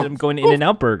 then that's I'm going to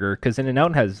In-N-Out Burger because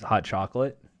In-N-Out has hot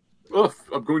chocolate.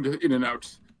 I'm going to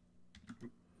In-N-Out.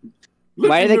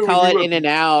 Why do they call it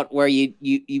In-N-Out? Where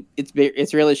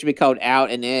it's really should be called Out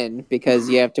and In because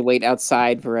you have to wait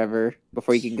outside forever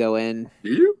before you can go in.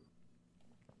 Do you?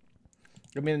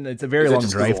 I mean, it's a very long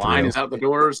drive-through. The line is out the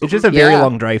door. It's just a very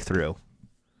long drive-through.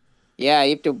 Yeah,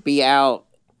 you have to be out,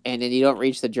 and then you don't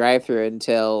reach the drive-through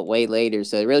until way later.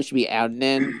 So it really should be Out and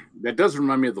In. That does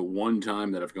remind me of the one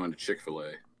time that I've gone to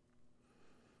Chick-fil-A.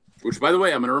 Which, by the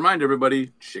way, I'm going to remind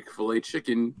everybody: Chick-fil-A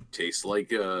chicken tastes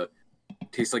like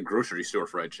grocery store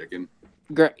fried chicken.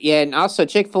 Yeah, and also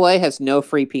Chick-fil-A has no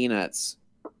free peanuts.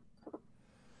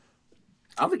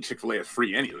 I don't think Chick-fil-A has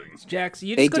free anything. Jack, so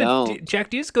do you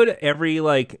just go to every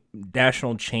like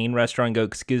national chain restaurant and go,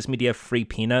 "Excuse me, do you have free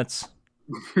peanuts?"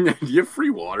 Do you have free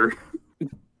water?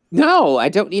 No, I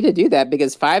don't need to do that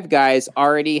because Five Guys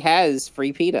already has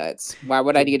free peanuts. Why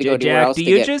would I need to go anywhere else? Do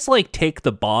you just like take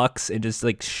the box and just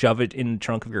like shove it in the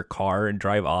trunk of your car and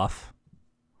drive off?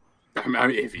 I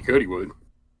mean, if you could, he would.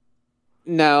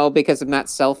 No, because I'm not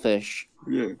selfish.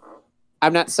 Yeah.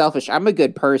 I'm not selfish. I'm a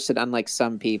good person, unlike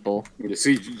some people. You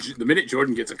see, the minute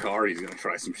Jordan gets a car, he's going to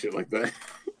try some shit like that.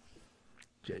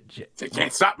 They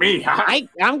can't stop me.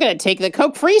 I'm going to take the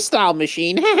Coke Freestyle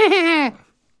machine.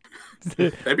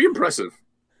 That'd be impressive.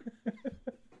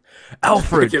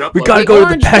 Alfred, we gotta go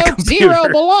to the back Coke computer. Zero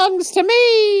belongs to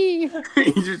me.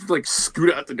 You just like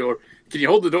scoot out the door. Can you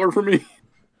hold the door for me?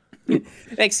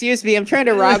 Excuse me, I'm trying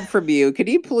to rob from you. Could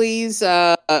you please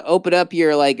open up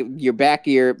your back of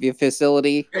your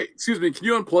facility? Hey, excuse me, can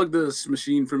you unplug this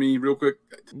machine for me real quick?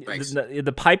 Thanks.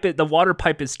 The water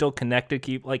pipe is still connected.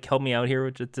 Can you help me out here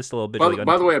with just a little bit?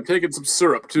 By the way, I'm taking some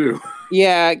syrup too.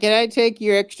 Yeah, can I take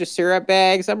your extra syrup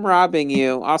bags? I'm robbing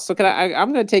you. Also,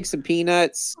 I'm gonna take some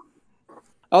peanuts.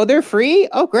 Oh, they're free?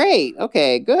 Oh, great.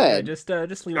 Okay, good. Yeah,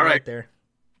 just leave it right there.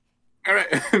 All right,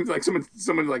 like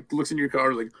someone like looks in your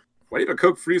car like, why do you have a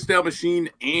Coke Freestyle machine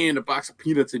and a box of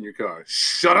peanuts in your car?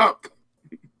 Shut up.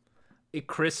 At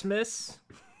Christmas.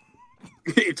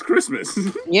 It's Christmas.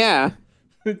 Yeah.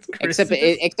 It's Christmas.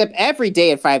 Except every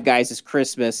day at Five Guys is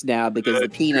Christmas now because the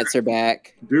peanuts are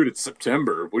back. Dude, it's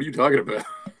September. What are you talking about?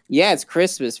 Yeah, it's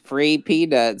Christmas. Free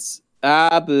peanuts.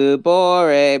 Babu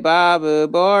Bore,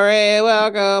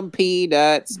 welcome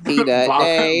peanuts, peanut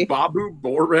day. Babu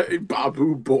Bore.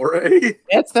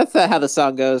 That's how the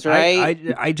song goes,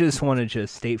 right? I just want to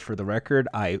just state for the record,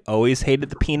 I always hated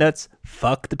the Peanuts.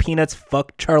 Fuck the Peanuts.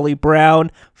 Fuck Charlie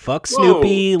Brown. Fuck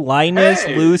Snoopy, Linus,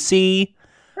 Lucy,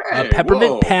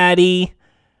 Peppermint Patty.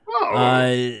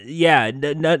 Yeah,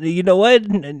 you know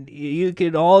what? You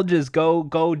can all just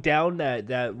go down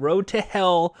that road to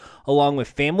hell along with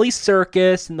Family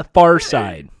Circus and The Far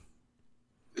Side.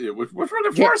 Yeah, what's on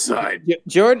the Far Side?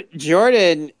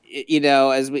 Jordan, you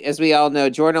know, as we all know,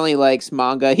 Jordan only likes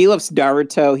manga. He loves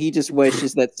Naruto. He just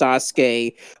wishes that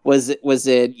Sasuke was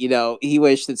in. You know, he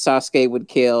wished that Sasuke would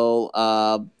kill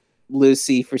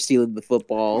Lucy for stealing the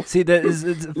football. See,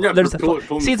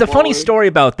 it's a funny story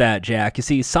about that, Jack. You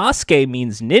see, Sasuke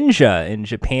means ninja in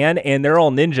Japan, and they're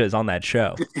all ninjas on that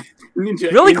show.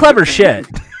 Really clever shit.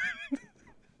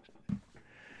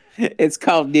 It's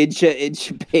called Ninja in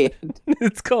Japan.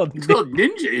 It's called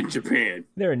Ninja in Japan.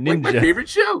 They're a ninja. Like my favorite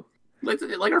show. Like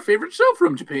our favorite show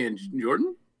from Japan,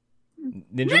 Jordan.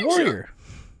 Ninja Warrior.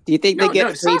 Do you think they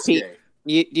get free peanuts?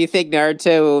 Do you think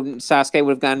Naruto and Sasuke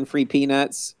would have gotten free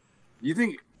peanuts? Do you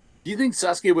think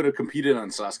Sasuke would have competed on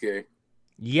Sasuke?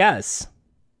 Yes.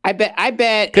 I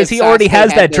bet because he already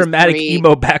has that dramatic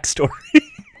emo backstory.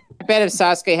 I bet if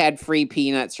Sasuke had free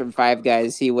peanuts from Five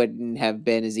Guys, he wouldn't have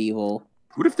been as evil.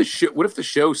 What if the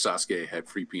show Sasuke had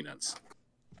free peanuts?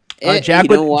 Jack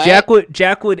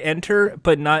would enter,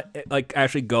 but not like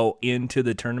actually go into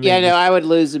the tournament. Yeah, no, I would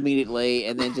lose immediately,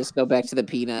 and then just go back to the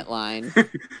peanut line.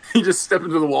 You just step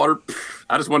into the water.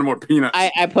 I just wanted more peanuts.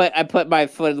 I put my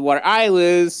foot in the water. I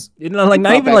lose. You know, like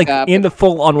not even like in the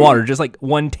full on water, just like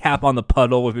one tap on the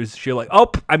puddle with his shoe. Like,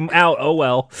 oh, I'm out. Oh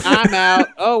well. I'm out.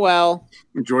 Oh well.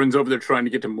 Jordan's over there trying to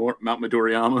get to Mount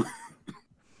Midoriyama.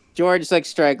 George's like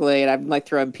struggling, and I'm like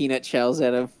throwing peanut shells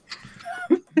at him.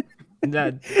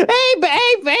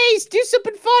 Hey, Vase, do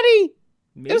something funny.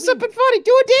 Maybe. Do something funny.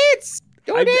 Do a dance.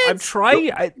 I'm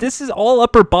trying. This is all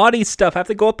upper body stuff. I have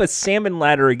to go up a salmon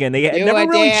ladder again. They never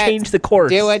really changed the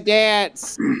course. Do a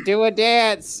dance. Do a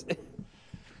dance.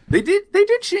 They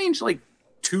did change like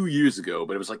 2 years ago,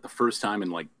 but it was like the first time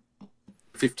in like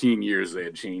 15 years they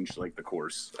had changed like the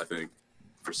course, I think,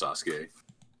 for Sasuke.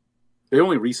 They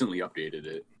only recently updated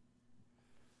it.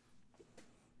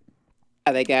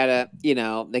 They gotta.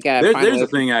 There's a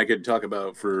thing I could talk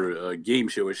about for game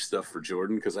showish stuff for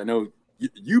Jordan, because I know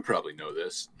you probably know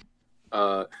this.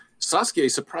 Sasuke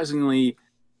surprisingly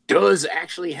does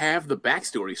actually have the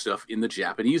backstory stuff in the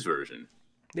Japanese version.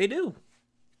 They do.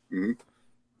 Mm-hmm.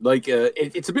 Like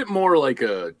it's a bit more like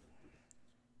a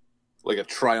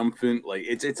triumphant, like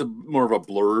it's a more of a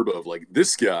blurb of like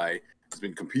this guy has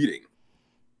been competing.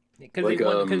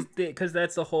 Because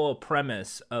that's the whole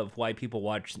premise of why people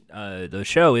watch the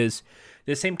show is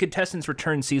the same contestants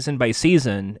return season by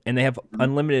season, and they have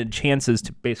unlimited chances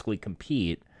to basically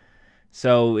compete.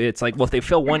 So it's like, well, if they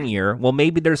fail 1 year, well,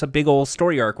 maybe there's a big old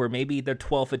story arc where maybe their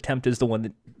 12th attempt is the one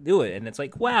to do it, and it's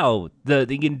like, wow,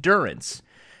 the endurance,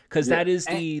 because that is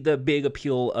the big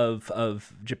appeal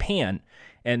of Japan.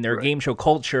 And their game show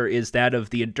culture is that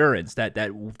of the endurance, that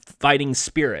fighting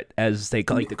spirit, as they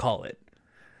like to call it.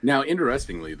 Now,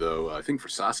 interestingly, though, I think for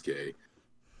Sasuke,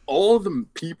 all of the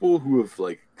people who have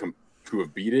who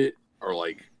have beat it are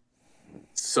like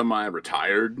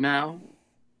semi-retired now.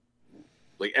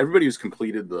 Like everybody who's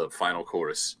completed the final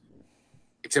course,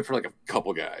 except for like a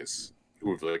couple guys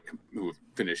who have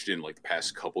finished in like the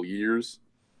past couple years.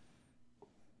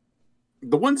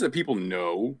 The ones that people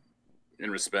know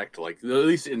and respect, like at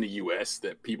least in the U.S.,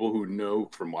 that people who know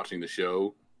from watching the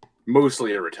show,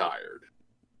 mostly are retired.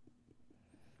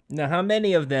 Now, how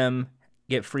many of them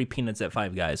get free peanuts at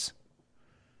Five Guys?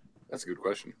 That's a good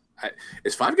question.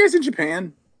 Is Five Guys in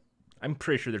Japan? I'm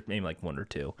pretty sure there's maybe like one or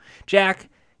two. Jack,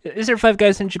 is there Five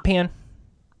Guys in Japan?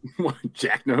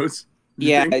 Jack knows.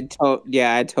 Yeah, I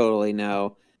totally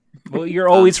know. Well, you're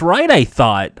always right, I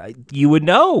thought. You would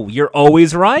know. You're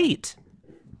always right.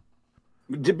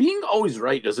 Being always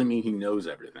right doesn't mean he knows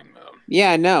everything, though.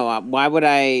 Yeah, no. Why would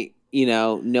I...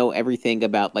 know everything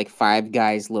about like Five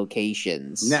Guys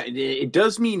locations. Now, it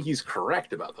does mean he's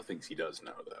correct about the things he does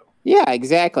know, though. Yeah,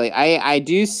 exactly. I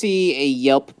do see a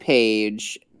Yelp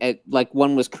page like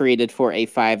one was created for a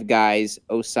Five Guys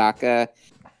Osaka,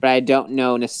 but I don't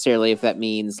know necessarily if that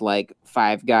means like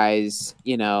Five Guys,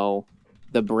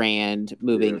 the brand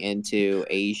moving into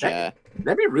Asia.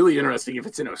 That'd be really interesting if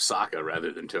it's in Osaka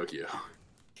rather than Tokyo.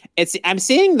 I'm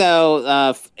seeing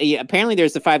though. Apparently,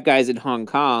 there's the Five Guys in Hong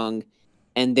Kong,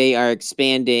 and they are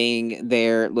expanding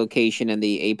their location in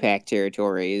the APAC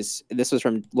territories. This was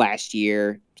from last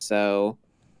year, so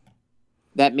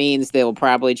that means they will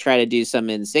probably try to do some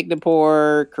in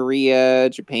Singapore, Korea,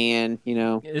 Japan.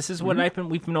 This is what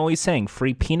we've been always saying: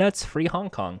 free peanuts, free Hong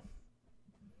Kong.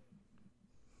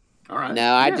 All right.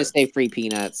 No, I'd just say free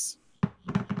peanuts.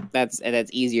 That's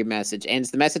easier message, and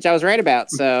it's the message I was right about.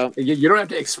 So you don't have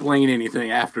to explain anything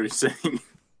after saying.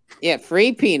 Yeah,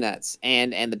 free peanuts,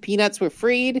 and the peanuts were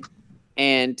freed,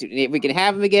 and we can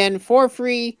have them again for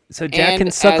free. So Jack can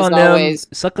suck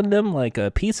on them like a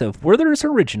piece of Werther's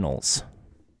Originals.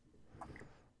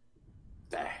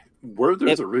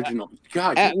 Werther's Original.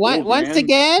 God. Once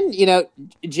again,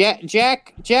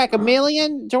 Jack a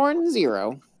million, Jordan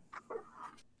 0.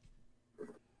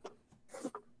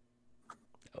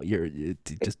 You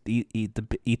just eat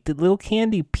the little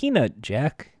candy peanut,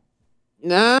 Jack.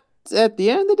 Nah, at the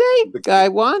end of the day, guy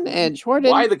won, and Jordan.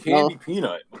 Why the candy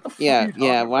peanut?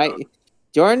 Yeah. Why, about?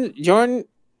 Jordan?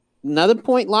 Another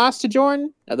point lost to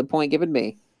Jordan. Another point given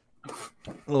me.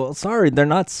 Well, sorry, they're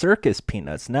not circus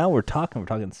peanuts. Now we're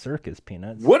talking circus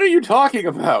peanuts. What are you talking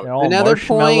about? They're all Another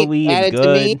point marshmallowy added and to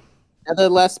good. me. Another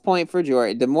less point for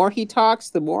Jordan. The more he talks,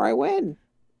 the more I win.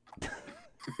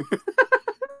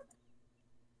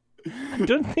 I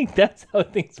don't think that's how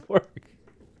things work.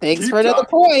 Thanks Keep for another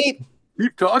point.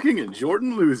 Keep talking and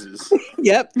Jordan loses.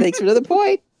 Yep, thanks for another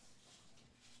point.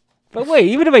 But wait,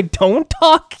 even if I don't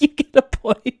talk, you get a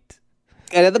point.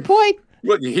 Another point.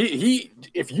 Look,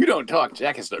 if you don't talk,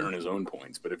 Jack has to earn his own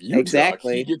points. But if you talk,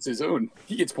 he gets his own.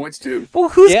 He gets points too. Well,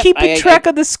 who's keeping track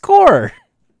of the score?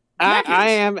 I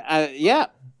am. Yeah.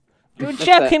 Dude,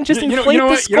 Jack can just inflate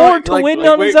the score to win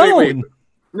on his own.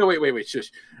 Wait,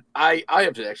 shush. I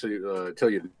have to actually tell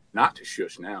you not to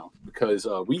shush now because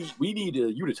we need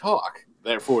you to talk.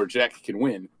 Therefore, Jack can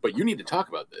win. But you need to talk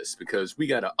about this because we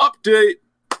got to update.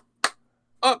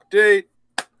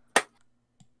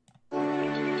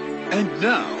 And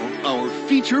now, our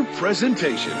feature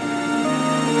presentation.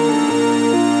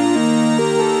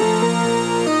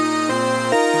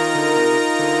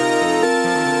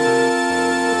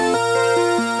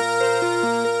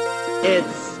 It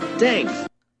stinks.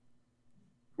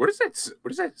 Where does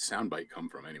that soundbite come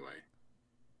from anyway?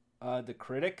 The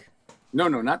critic? No,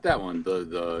 not that one.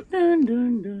 The dun,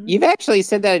 dun, dun. You've actually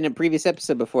said that in a previous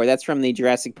episode before. That's from the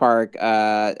Jurassic Park.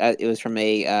 It was from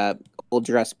a old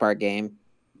Jurassic Park game.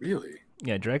 Really?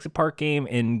 Yeah, Jurassic Park game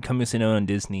and coming soon on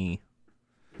Disney.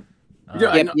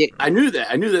 I knew that.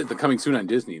 I knew that the coming soon on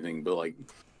Disney thing, but like,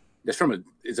 that's from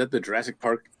is that the Jurassic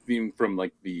Park theme from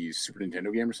like the Super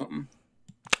Nintendo game or something?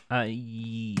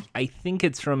 I think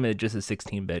it's from just a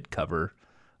 16-bit cover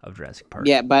of Jurassic Park.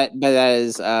 Yeah, but that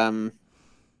is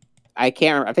I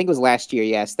can't remember. I think it was last year.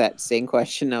 Yes, that same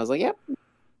question. I was like, yep.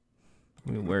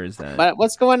 Where is that? But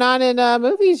what's going on in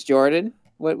movies, Jordan?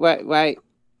 Why?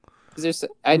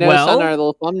 I noticed on our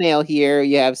little thumbnail here,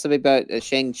 you have something about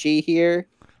Shang-Chi here.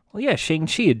 Well, yeah,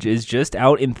 Shang-Chi is just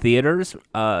out in theaters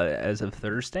as of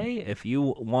Thursday. If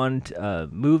you want a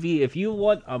movie, if you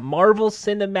want a Marvel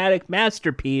cinematic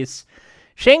masterpiece,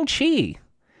 Shang-Chi.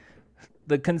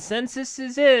 The consensus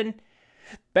is in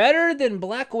better than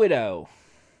Black Widow.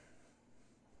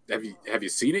 Have you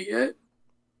seen it yet?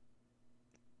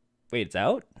 Wait, it's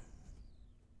out?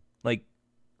 Like,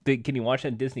 can you watch it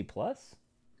on Disney Plus?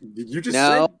 You just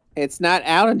no, said... it's not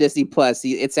out on Disney Plus.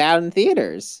 It's out in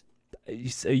theaters.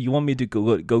 You want me to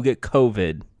go get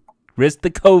COVID, risk the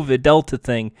COVID Delta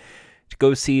thing, to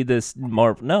go see this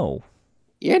Marvel? No,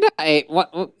 you're not.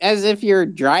 As if you're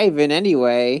driving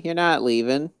anyway. You're not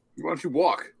leaving. Why don't you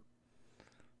walk?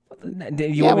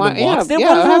 You want me to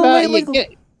walk?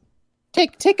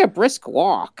 Take a brisk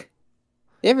walk.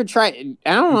 You ever try?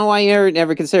 I don't know why you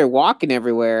never consider walking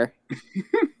everywhere.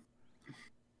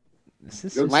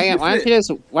 Why don't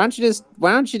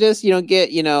you just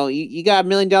get you got $1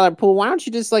 million pool? Why don't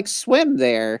you just like swim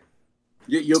there?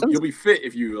 You'll be fit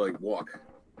if you like walk.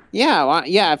 Yeah,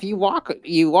 if you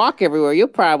walk everywhere, you'll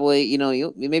probably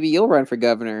maybe you'll run for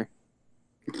governor.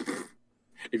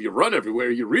 If you run everywhere,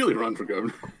 you really run for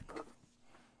governor.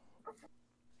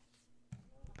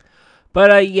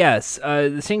 But yes,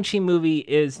 the Shang-Chi movie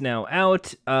is now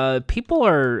out. People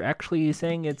are actually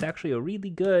saying it's actually a really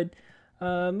good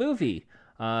movie,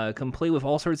 complete with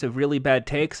all sorts of really bad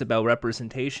takes about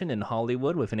representation in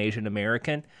Hollywood with an Asian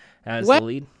American as the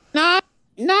lead. Not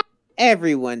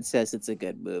everyone says it's a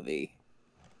good movie.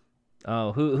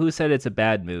 Oh, who said it's a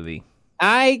bad movie?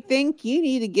 I think you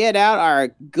need to get out our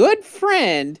good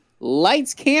friend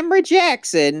Lights Camera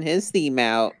Jackson, his theme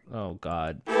out. Oh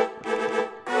God.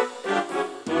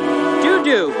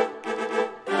 Doo-doo.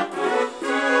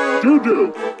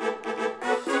 Doo-doo.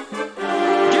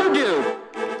 Doo-doo.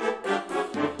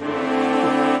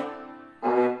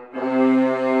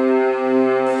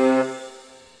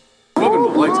 Welcome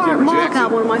to Lights Camera Mark Jackson.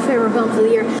 out one of my favorite films of the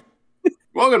year.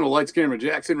 Welcome to Lights Camera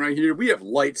Jackson right here. We have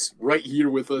Lights right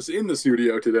here with us in the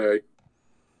studio today.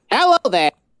 Hello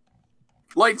there.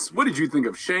 Lights, what did you think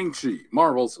of Shang-Chi,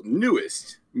 Marvel's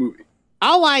newest movie?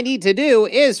 All I need to do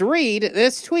is read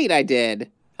this tweet I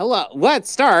did. Hello.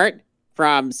 Let's start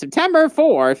from September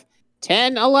 4th,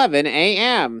 10:11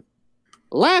 a.m.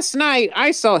 Last night,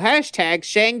 I saw hashtag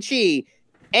Shang-Chi,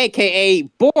 a.k.a.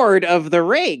 Board of the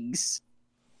Rings.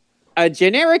 A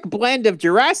generic blend of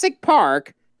Jurassic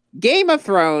Park, Game of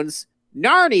Thrones,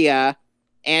 Narnia,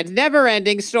 and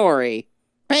never-ending story.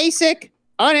 Basic,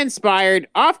 uninspired,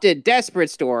 often desperate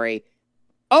story.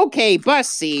 Okay, bus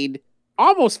scene.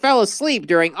 Almost fell asleep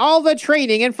during all the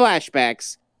training and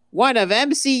flashbacks. One of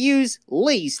MCU's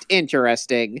least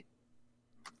interesting.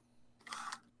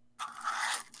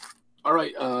 All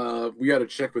right, we got to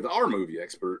check with our movie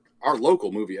expert, our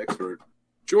local movie expert,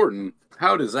 Jordan.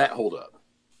 How does that hold up?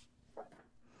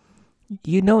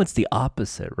 You know it's the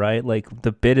opposite, right? Like,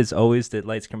 the bit is always that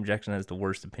Lights Camera Jackson has the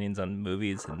worst opinions on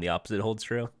movies, and the opposite holds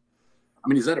true. I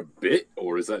mean, is that a bit,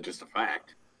 or is that just a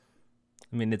fact?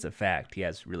 I mean, it's a fact. He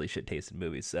has really shit taste in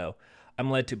movies, so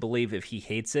I'm led to believe if he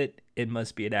hates it, it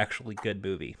must be an actually good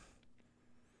movie.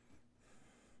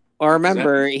 Well,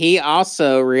 remember, he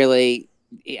also really...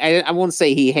 I won't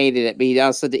say he hated it, but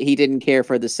he didn't care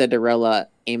for the Cinderella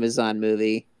Amazon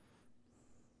movie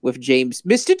with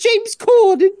Mr. James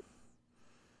Corden.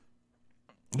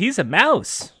 He's a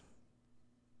mouse.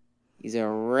 He's a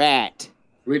rat.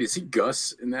 Wait, is he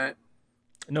Gus in that?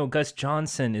 No, Gus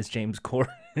Johnson is James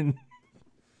Corden.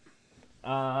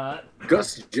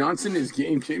 Gus Johnson is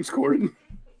James Corden?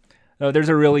 No, there's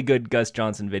a really good Gus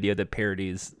Johnson video that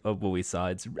parodies of what we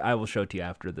saw. I will show it to you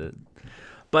after the...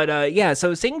 But yeah,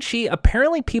 so Shang-Chi,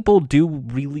 apparently people do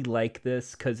really like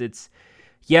this because it's...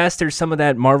 Yes, there's some of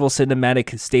that Marvel Cinematic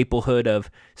staplehood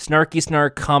of snarky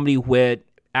snark, comedy wit,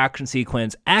 action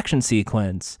sequence.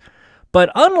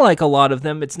 But unlike a lot of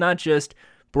them, it's not just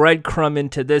breadcrumb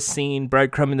into this scene,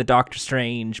 breadcrumb into Doctor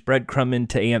Strange, breadcrumb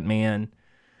into Ant-Man.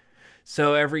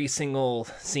 So every single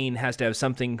scene has to have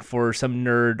something for some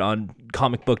nerd on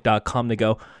comicbook.com to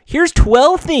go, here's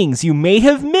 12 things you may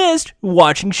have missed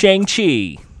watching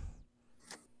Shang-Chi.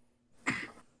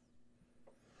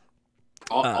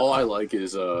 All I like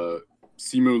is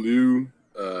Simu Liu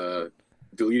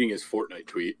deleting his Fortnite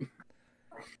tweet.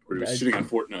 Where he was shitting on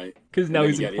Fortnite. Because now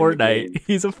he's a Fortnite.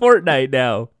 He's a Fortnite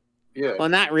now. Yeah. Well,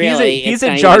 not really. He's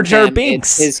a Jar Jar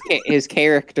Binks. His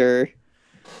character.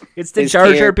 It's the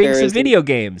Jar Jar Binks of video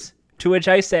games. To which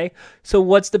I say, so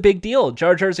what's the big deal?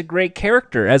 Jar Jar's a great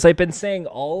character. As I've been saying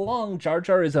all along, Jar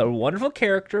Jar is a wonderful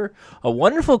character, a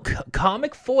wonderful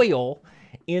comic foil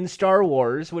in Star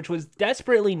Wars, which was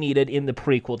desperately needed in the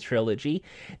prequel trilogy,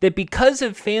 that because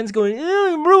of fans going, it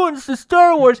ruins the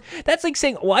Star Wars, that's like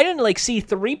saying, well, I didn't like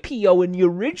C-3PO in the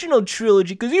original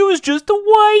trilogy because he was just a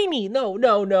whiny.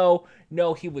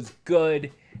 No, he was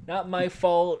good. Not my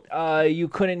fault. You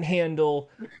couldn't handle.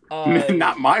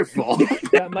 Not my fault.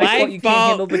 Not my fault. You can't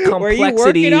handle the complexities. Were you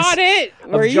working on it?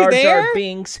 Were you Jar there? Jar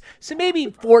Binks. So maybe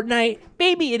Fortnite.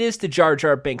 Maybe it is the Jar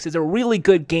Jar Binks. It's a really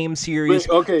good game series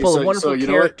full of wonderful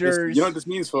characters. You know what this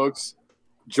means, folks?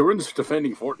 Jordan's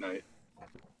defending Fortnite.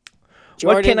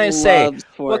 What can I say?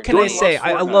 What can I say?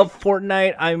 I love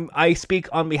Fortnite. I speak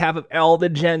on behalf of all the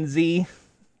Gen Z.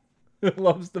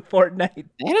 Loves the Fortnite.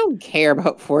 They don't care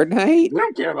about Fortnite. They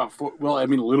don't care about well, I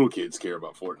mean, little kids care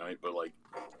about Fortnite, but like.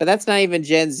 But that's not even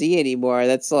Gen Z anymore.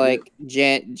 That's like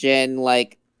Gen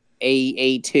like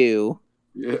A2.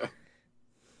 Yeah.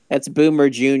 That's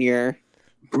Boomer Junior.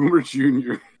 Boomer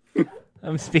Junior.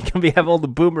 I'm speaking on behalf of all the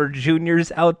Boomer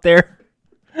Juniors out there.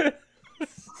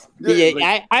 Yeah,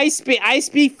 like, I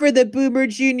speak for the Boomer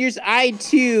Juniors. I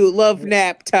too love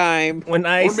nap time. When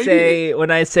I say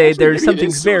there's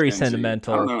something very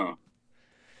sentimental. I don't know.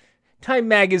 Time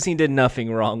Magazine did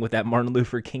nothing wrong with that Martin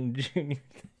Luther King Jr.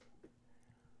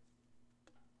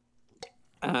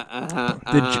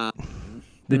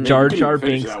 The Jar Jar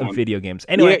Binks of video games.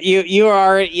 Anyway, you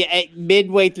are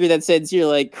midway through that sentence. You're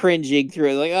like cringing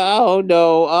through it, like, oh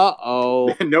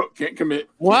no, no, can't commit.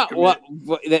 What?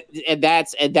 And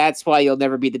that's why you'll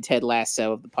never be the Ted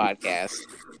Lasso of the podcast.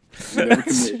 Never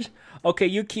commit. Okay,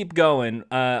 you keep going.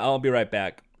 I'll be right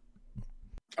back.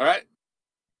 All right.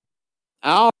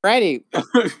 Alrighty.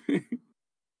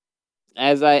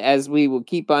 As we will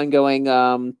keep on going,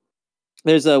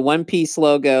 there's a One Piece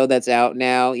logo that's out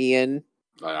now, Ian.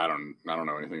 I don't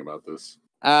know anything about this.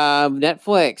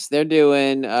 Netflix, they're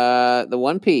doing the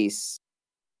One Piece.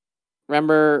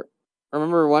 Remember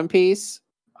One Piece?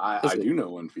 I do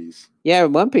know One Piece. Yeah,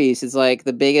 One Piece is like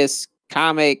the biggest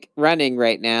comic running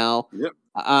right now. Yep.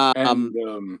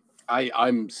 And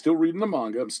I'm still reading the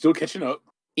manga. I'm still catching up.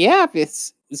 Yeah,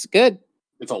 it's good.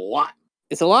 It's a lot.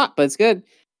 It's a lot, but it's good.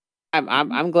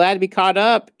 I'm glad to be caught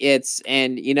up. It's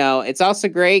also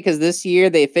great because this year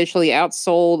they officially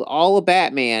outsold all of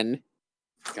Batman.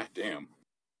 God damn.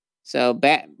 So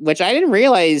which I didn't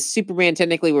realize Superman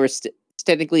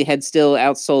technically had still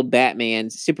outsold Batman.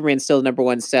 Superman's still the number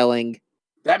one selling.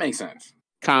 That makes sense.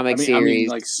 Comic series.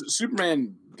 Like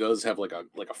Superman does have like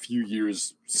a few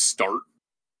years start.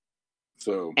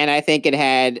 So, and I think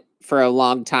for a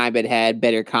long time it had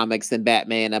better comics than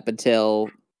Batman up until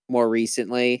more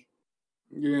recently.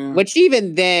 Yeah. Which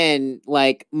even then,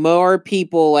 like, more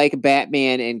people like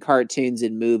Batman in cartoons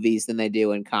and movies than they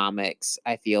do in comics,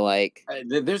 I feel like.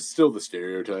 There's still the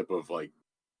stereotype of, like,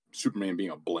 Superman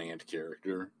being a bland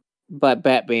character. But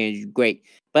Batman is great.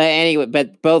 But anyway,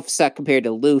 both suck compared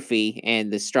to Luffy and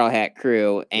the Straw Hat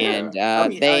Crew. And I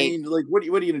mean, like, what are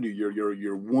you gonna do?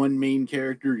 You're one main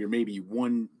character. You're maybe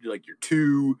one, like, you're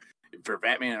two for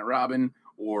Batman and Robin,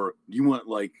 or do you want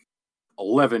like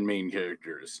 11 main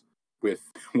characters with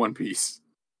One Piece?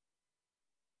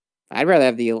 I'd rather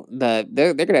have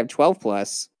they're gonna have 12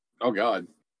 plus. Oh God.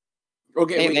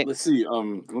 Okay, let's see.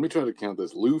 Let me try to count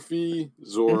this. Luffy,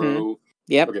 Zoro. Mm-hmm.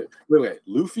 Yep. Okay. Wait.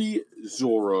 Luffy,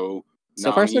 Zoro. So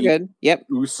Nami, far so good. Yep.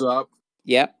 Usopp.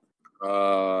 Yep.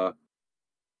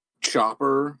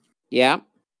 Chopper. Yep.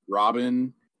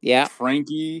 Robin. Yep.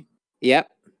 Frankie. Yep.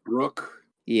 Brooke.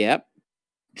 Yep.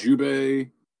 Jubei.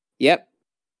 Yep.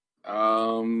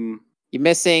 You're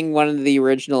missing one of the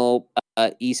original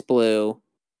East Blue.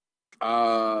 Did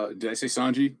I say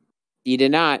Sanji? You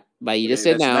did not, but you just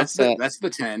did now. That's the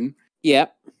 10.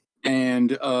 Yep.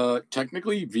 And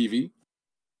technically Vivi.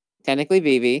 Who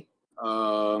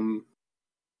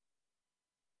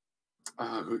am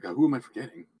I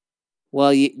forgetting?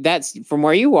 Well, that's from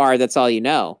where you are. That's all you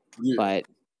know. Yeah.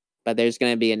 But there's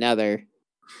going to be another.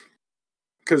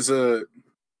 Because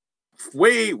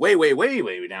way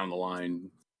down the line,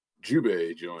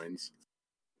 Jubei joins.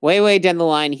 Way down the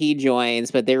line, he joins,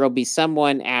 but there will be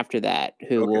someone after that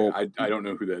who will. I don't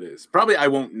know who that is. Probably I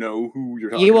won't know who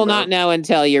you're talking about. You will not know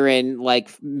until you're in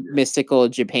like mystical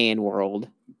Japan world.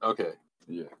 Okay,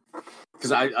 yeah.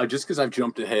 Because because I've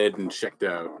jumped ahead and checked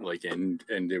out, like, and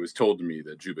it was told to me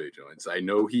that Jubei joins. I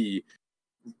know he,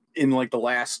 in like the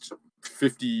last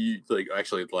 50, like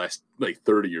actually the last like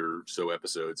 30 or so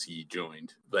episodes, he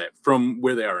joined that from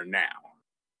where they are now.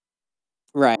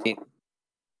 Right.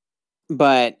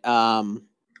 But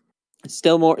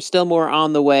still more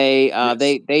on the way. Yes.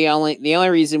 The only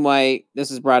reason why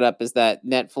this is brought up is that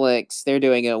Netflix, they're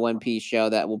doing a One Piece show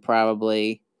that will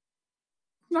probably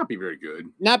not be very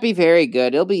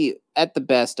good. It'll be at the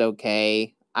best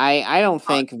okay. I don't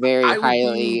think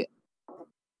highly.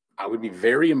 I would be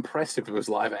very impressed if it was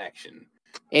live action.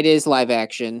 It is live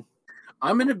action.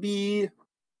 I'm gonna be,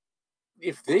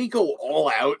 if they go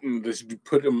all out and just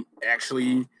put them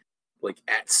actually like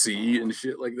at sea and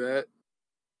shit like that,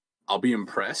 I'll be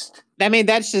impressed. I mean,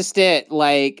 that's just it.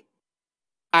 Like,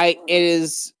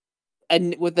 with a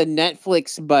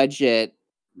Netflix budget,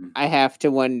 I have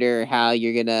to wonder how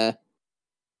you're gonna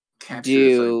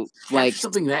capture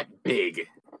something that big.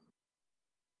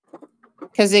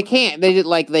 Because they can't.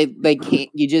 They can't.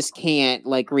 You just can't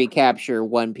like recapture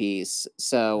One Piece.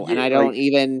 So, yeah, and I don't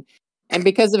even. And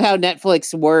because of how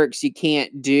Netflix works, you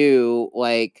can't do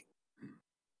like.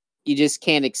 You just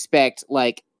can't expect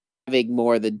like having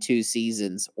more than 2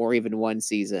 seasons or even 1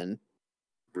 season.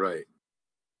 Right.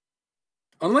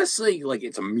 Unless like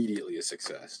it's immediately a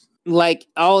success. Like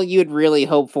all you'd really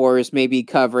hope for is maybe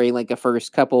covering like a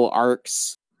first couple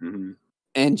arcs. Mm-hmm.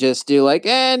 And just do like,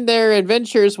 and their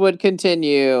adventures would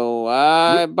continue.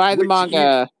 Buy the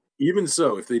manga. Even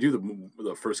so, if they do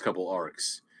the first couple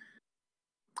arcs,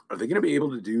 are they going to be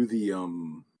able to do the Are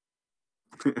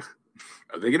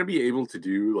they going to be able to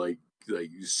do like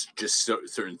just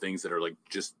certain things that are like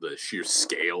just the sheer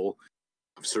scale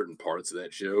of certain parts of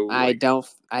that show? Like the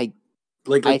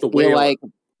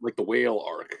whale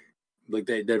arc. Like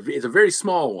it's a very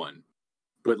small one.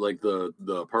 But like the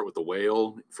part with the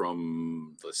whale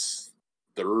from the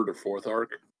 3rd or 4th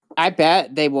arc, I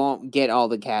bet they won't get all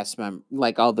the cast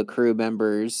like all the crew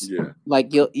members. Yeah,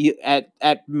 like you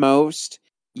at most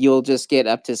you'll just get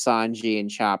up to Sanji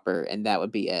and Chopper, and that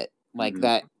would be it. like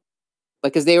that,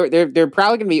 because they're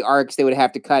probably gonna be arcs they would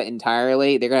have to cut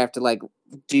entirely. They're gonna have to like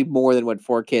do more than what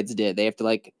 4Kids did. They have to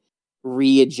like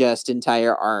readjust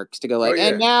entire arcs to go like,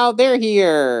 and now they're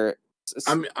here.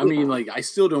 I mean, like, I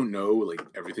still don't know like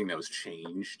everything that was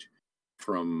changed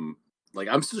from. Like,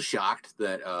 I'm still shocked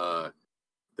that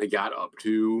they got up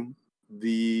to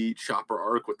the Chopper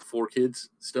arc with the 4Kids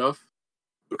stuff,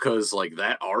 because like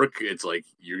that arc, it's like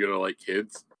you're gonna like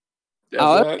kids.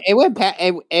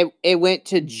 It went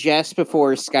to just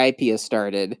before Skypiea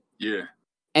started. Yeah,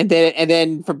 and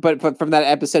then but from that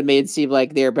episode made it seem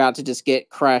like they're about to just get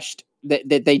crushed.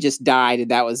 That they just died and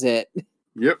that was it.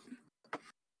 Yep.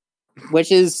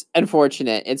 Which is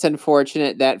unfortunate. It's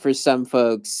unfortunate that for some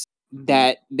folks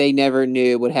that they never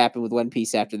knew what happened with One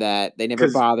Piece after that. They never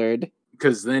bothered.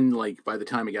 Because then, like, by the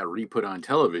time it got re-put on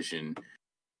television,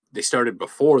 they started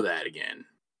before that again.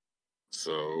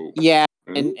 So yeah,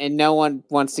 and no one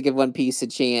wants to give One Piece a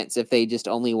chance if they just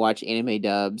only watch anime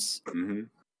dubs. Mm-hmm.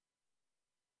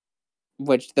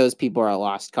 Which those people are a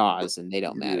lost cause and they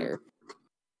don't matter.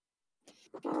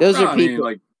 Those are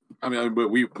people. But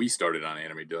we started on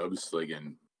anime dubs, like,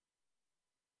 and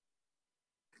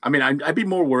I mean, I'd be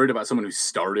more worried about someone who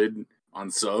started on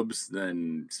subs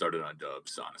than started on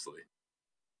dubs, honestly.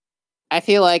 I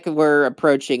feel like we're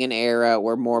approaching an era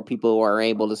where more people are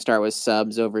able to start with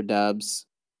subs over dubs.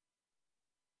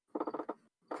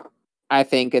 I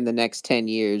think in the next 10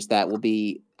 years, that will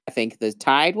be. I think the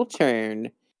tide will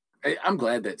turn. I'm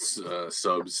glad that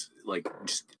subs, like,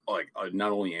 just like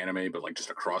not only anime, but like just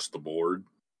across the board,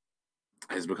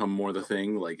 has become more the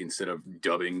thing. Like, instead of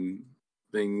dubbing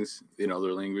things in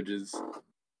other languages.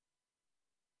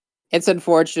 It's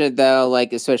unfortunate though,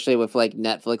 like especially with like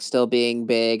Netflix still being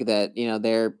big, that you know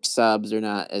their subs are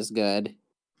not as good.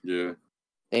 Yeah,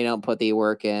 they don't put the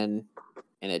work in,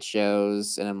 and it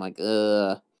shows. And I'm like,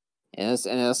 ugh. And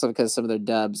also because some of their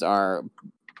dubs are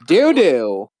doo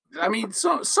doo. I mean,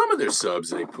 some of their subs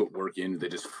they put work in, they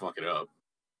just fuck it up.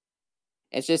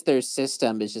 It's just their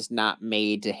system is just not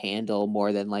made to handle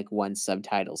more than like one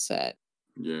subtitle set.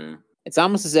 Yeah. It's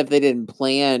almost as if they didn't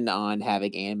plan on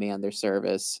having anime on their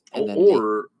service. And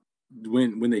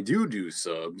when they do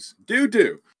subs,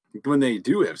 when they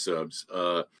do have subs,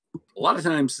 a lot of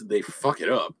times they fuck it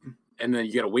up, and then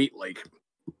you gotta wait like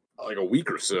a week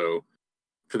or so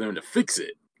for them to fix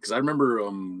it. Because I remember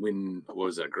when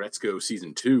Gretzko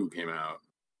season 2 came out,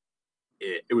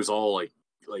 it was all like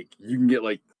you can get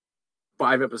like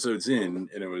 5 episodes in,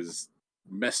 and it was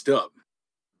messed up.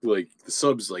 Like the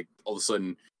subs, like all of a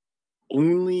sudden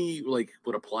only like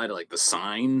would apply to like the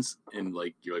signs, and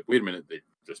like you're like, wait a minute,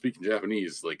 they're speaking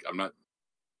Japanese. Like I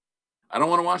don't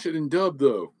want to watch it in dub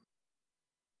though.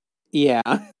 Yeah.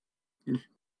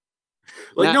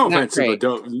 Like no offense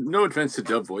to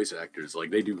dub voice actors,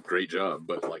 like they do a great job,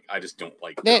 but like I just don't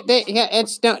like.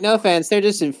 It's no offense. They're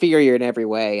just inferior in every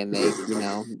way, and they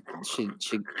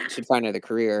should find another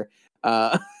career.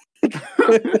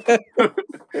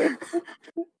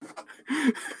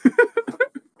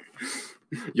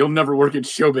 You'll never work in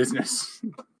show business.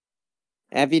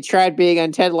 Have you tried being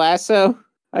on Ted Lasso?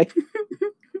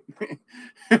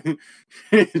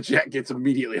 Jack gets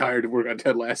immediately hired to work on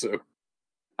Ted Lasso.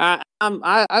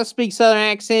 I speak Southern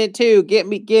accent too. Get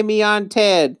me on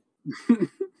Ted.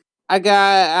 I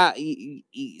got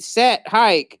set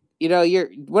hike. You know,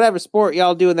 you're whatever sport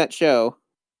y'all do in that show.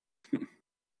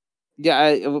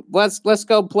 Yeah, let's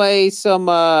go play some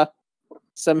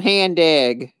hand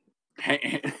egg.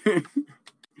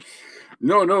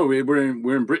 No, we're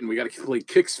in Britain. We got to play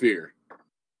Kicksphere.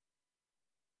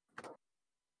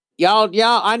 Y'all,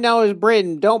 I know it's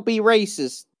Britain. Don't be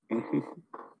racist.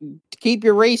 Keep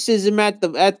your racism at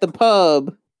the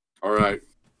pub. All right.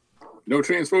 No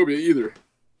transphobia either.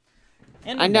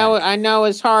 I know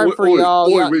it's hard for y'all.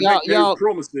 Y'all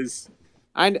promises.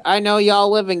 I know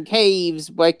y'all live in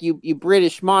caves like you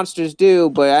British monsters do,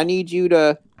 but I need you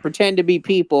to pretend to be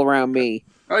people around me.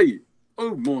 Hey,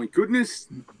 oh my goodness.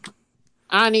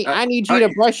 I need you to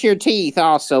brush your teeth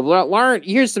also. Learn,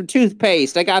 here's some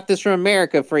toothpaste. I got this from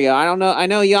America for you. I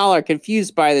know y'all are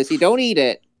confused by this. You don't eat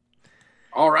it.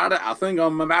 All right, I think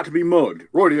I'm about to be mugged.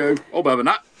 Rodeo, I'll have a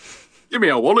nut. Give me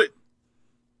a wallet.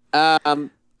 For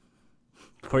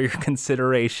your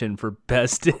consideration for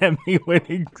best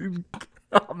Emmy-winning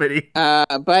comedy.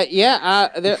 But yeah,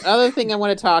 the other thing I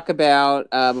want to talk about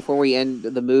before we end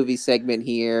the movie segment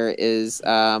here is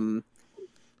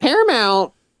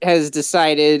Paramount has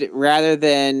decided, rather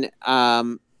than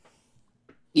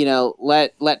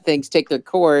let things take their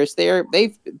course,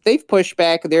 they've pushed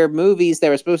back their movies that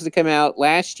were supposed to come out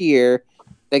last year.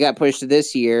 They got pushed to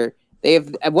this year. They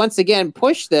have once again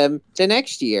pushed them to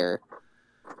next year.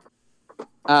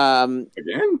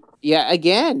 Again? Yeah,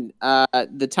 again.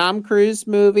 The Tom Cruise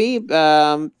movie,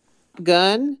 Gun.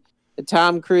 The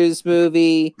Tom Cruise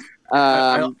movie.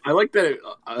 I like that.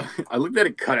 I like that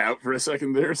it cut out for a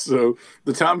second there. So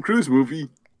the Tom Cruise movie,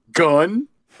 Gun.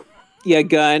 Yeah,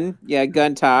 Gun. Yeah,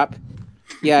 Gun Top.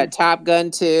 Yeah, Top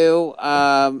Gun 2.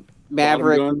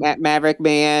 Maverick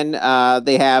Man.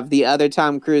 They have the other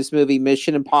Tom Cruise movie,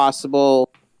 Mission Impossible.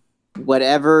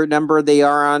 Whatever number they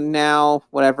are on now,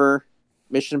 whatever.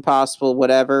 Mission Impossible,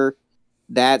 whatever.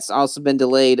 That's also been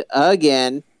delayed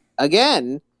again.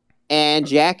 And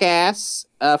Jackass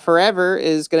Forever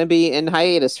is going to be in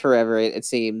hiatus forever, it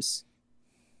seems.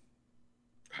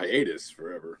 Hiatus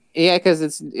forever. Yeah, because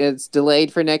it's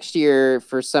delayed for next year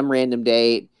for some random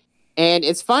date. And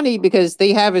it's funny because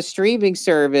they have a streaming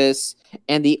service,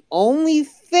 and the only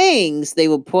things they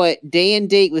will put day and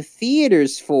date with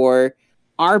theaters for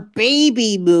are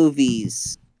baby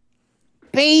movies.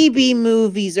 Baby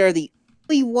movies are the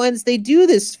only ones they do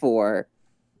this for.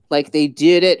 Like, they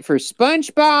did it for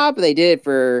SpongeBob, they did it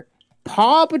for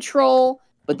Paw Patrol,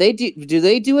 but they do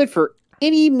they do it for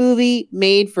any movie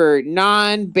made for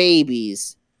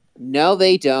non-babies? No,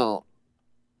 they don't.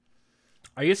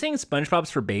 Are you saying SpongeBob's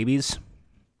for babies?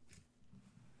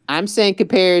 I'm saying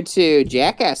compared to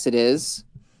Jackass, it is.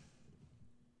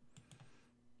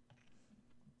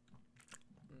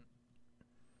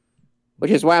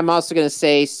 Which is why I'm also going to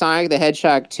say Sonic the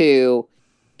Hedgehog 2,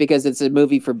 because it's a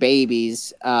movie for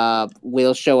babies,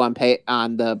 will show on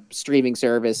the streaming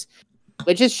service.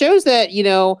 It just shows that,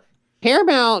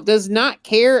 Paramount does not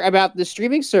care about the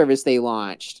streaming service they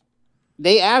launched.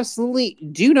 They absolutely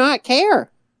do not care.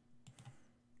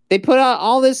 They put out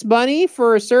all this money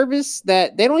for a service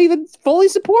that they don't even fully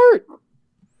support.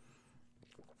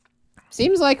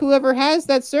 Seems like whoever has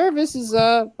that service is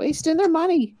wasting their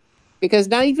money, because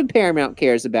not even Paramount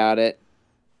cares about it.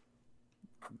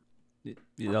 You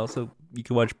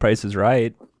can watch Price is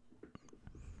Right.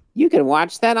 You can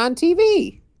watch that on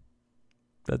TV.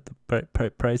 That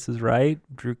the Price is Right,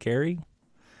 Drew Carey.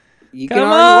 Come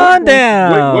on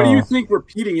down. What do you think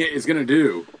repeating it is going to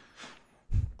do?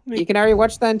 You can already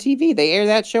watch that on TV. They air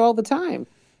that show all the time.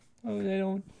 Oh, they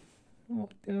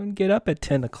don't get up at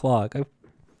 10 o'clock.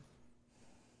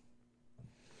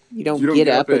 You don't get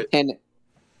up at 10.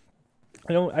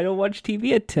 I don't watch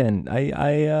TV at 10.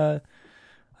 I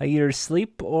either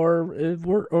sleep or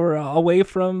away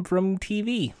from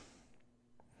TV.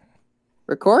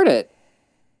 Record it.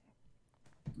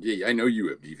 Yeah, I know you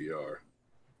have DVR.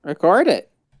 Record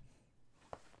it.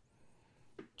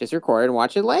 Just record it and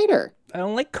watch it later. I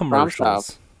don't like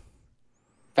commercials.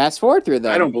 Fast forward through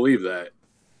them. I don't believe that.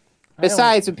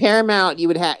 Besides, with Paramount,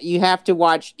 you have to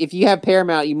watch. If you have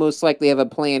Paramount, you most likely have a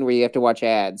plan where you have to watch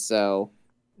ads. So,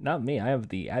 not me. I have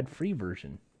the ad-free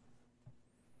version.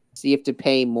 So you have to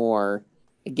pay more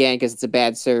again because it's a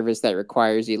bad service that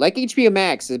requires you. Like HBO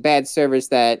Max is a bad service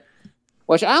that,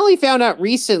 which I only found out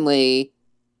recently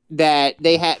that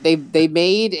they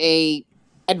made a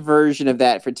ad version of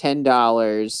that for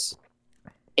 $10.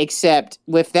 Except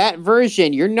with that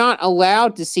version, you're not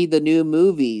allowed to see the new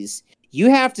movies. You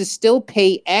have to still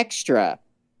pay extra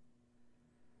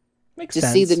to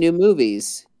see the new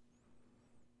movies.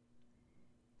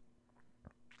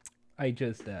 I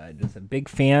just a big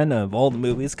fan of all the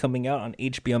movies coming out on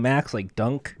HBO Max, like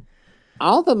Dunk.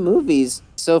 All the movies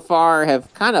so far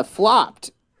have kind of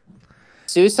flopped.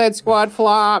 Suicide Squad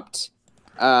flopped.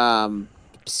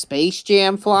 Space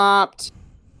Jam flopped.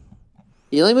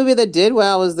 The only movie that did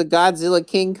well was the Godzilla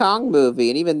King Kong movie,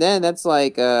 and even then, that's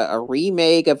like a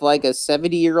remake of like a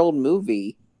 70-year-old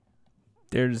movie.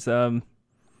 There's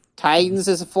Titans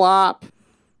is a flop.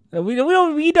 We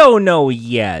don't know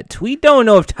yet. We don't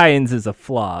know if Titans is a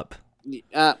flop.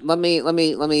 Let me.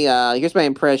 Here's my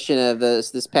impression of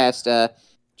this past.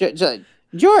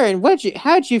 Jordan,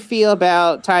 how'd you feel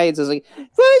about Titans? I was like, well,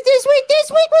 this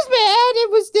week was bad.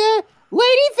 It was the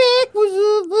Lady Vic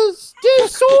was doing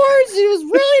swords. It was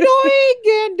really annoying,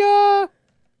 and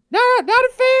not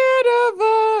a fan of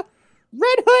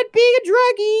Red Hood being a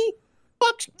druggie.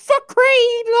 Fuck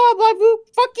Crane. Blah blah blah.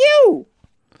 Fuck you.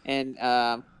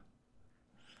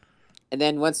 And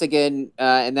then once again,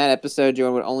 in that episode,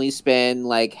 Jordan would only spend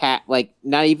like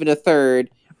not even a third,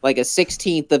 like a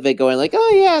 16th of it, going like,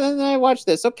 "Oh yeah, then I watched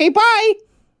this. Okay, bye."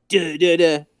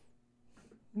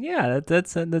 Yeah,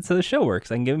 that's how the show works.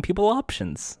 I'm giving people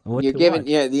options. You're giving,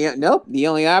 nope. The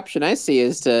only option I see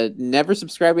is to never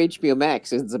subscribe to HBO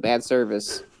Max. It's a bad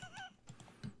service.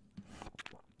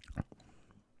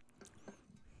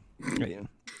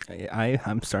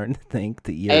 I'm starting to think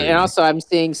that you. And also, I'm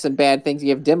seeing some bad things. You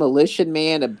have Demolition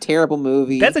Man, a terrible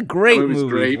movie. That's a great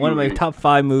movie. One of my top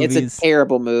 5 movies. It's a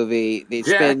terrible movie.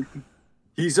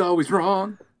 He's always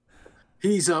wrong.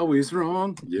 He's always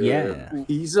wrong. Yeah.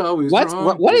 He's always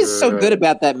wrong. What is so good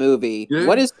about that movie? Yeah.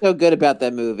 What is so good about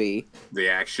that movie? The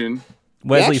action.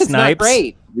 Wesley Snipes. Not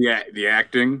great. The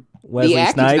acting. Wesley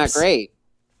Snipes. Not great.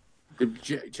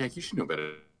 Jack, you should know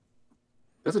better.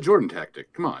 That's a Jordan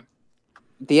tactic. Come on.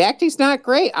 The acting's not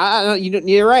great.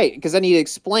 You're right, because I need to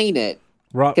explain it.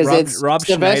 Because it's Rob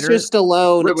Sylvester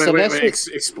Stallone. Wait.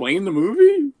 Explain the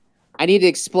movie? I need to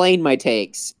explain my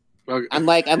takes. Okay. I'm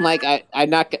not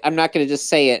going to just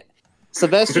say it.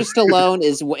 Sylvester Stallone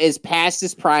is past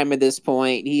his prime at this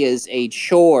point. He is a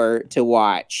chore to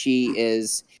watch. He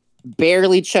is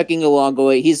barely chugging along.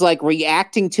 He's like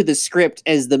reacting to the script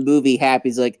as the movie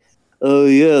happens. He's like, oh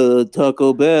yeah,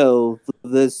 Taco Bell,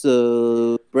 this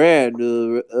brand,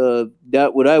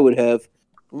 not what I would have.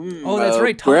 That's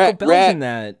right, Taco Bell's in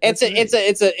that.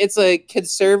 It's a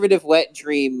conservative wet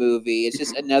dream movie. It's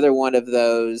just another one of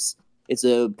those. It's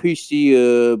a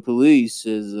PC police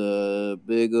is a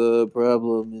big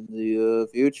problem in the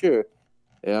future.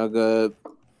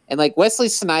 And like Wesley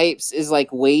Snipes is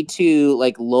like way too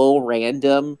like low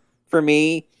random for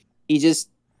me.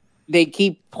 They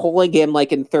keep pulling him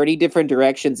like in 30 different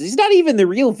directions. He's not even the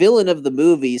real villain of the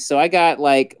movie, so I got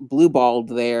like blue balled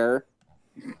there.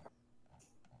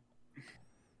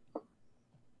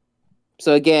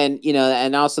 So again,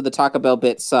 and also the Taco Bell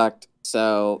bit sucked.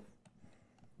 So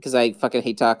because I fucking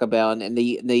hate Taco Bell, and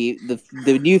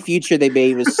the new future they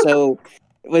made was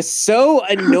so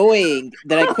annoying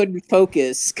that I couldn't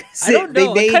focus. I don't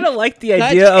know. I kind of like the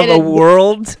idea of a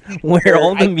world where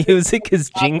all the music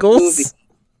is jingles.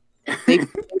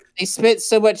 They spent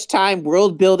so much time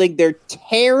world building their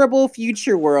terrible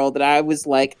future world that I was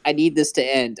like, I need this to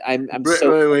end.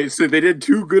 Wait. So they did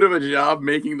too good of a job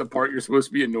making the part you're supposed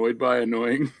to be annoyed by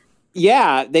annoying?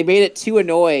 Yeah, they made it too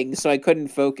annoying, so I couldn't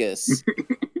focus.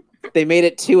 They made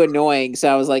it too annoying, so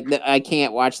I was like, I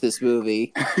can't watch this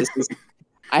movie.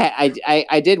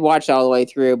 I did watch all the way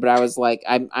through, but I was like,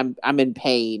 I'm in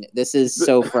pain. This is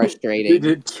so frustrating. They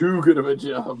did too good of a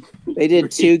job. They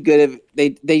did too good of they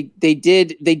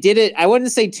did it. I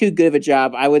wouldn't say too good of a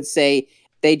job. I would say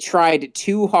they tried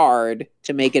too hard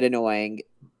to make it annoying.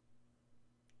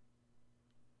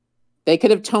 They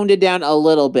could have toned it down a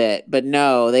little bit, but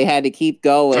no, they had to keep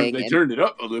going. They turned it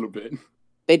up a little bit.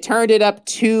 They turned it up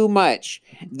too much.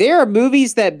 There are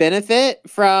movies that benefit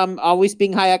from always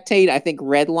being high octane. I think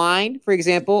Redline, for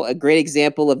example, a great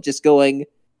example of just going,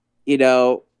 we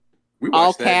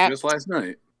watched that just last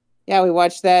night. Yeah, we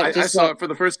watched that. I saw it for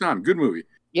the first time. Good movie.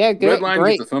 Yeah, good.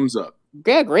 Redline gets a thumbs up.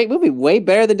 Yeah, great movie. Way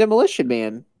better than Demolition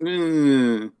Man.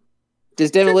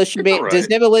 Does Demolition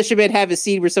Man have a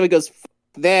scene where somebody goes, "F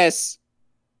this"?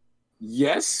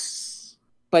 Yes.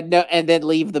 But no, and then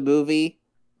leave the movie.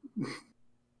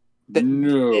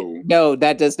 No,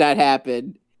 that does not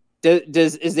happen.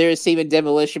 Is there a scene in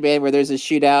Demolition Man where there's a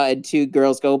shootout and 2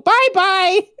 girls go bye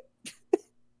bye?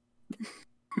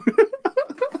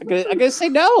 I'm gonna say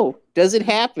no. Doesn't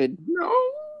happen. No.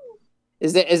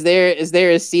 Is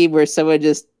there a scene where someone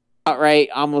just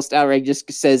almost outright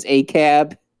just says a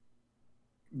cab?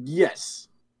 Yes.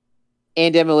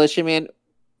 And Demolition Man?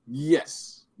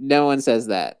 Yes. No one says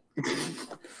that.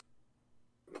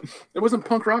 It wasn't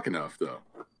punk rock enough though.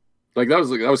 Like that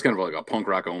was kind of like a punk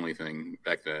rock only thing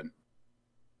back then.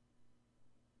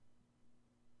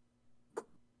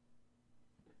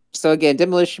 So again,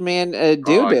 Demolition Man, he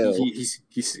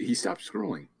stopped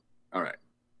scrolling. All right.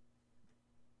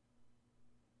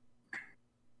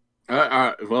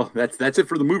 Well, that's it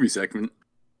for the movie segment.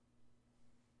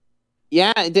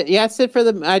 Yeah, that's it for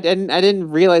the. I didn't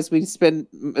realize we'd spend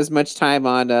as much time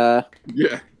on.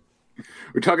 Yeah,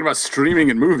 we're talking about streaming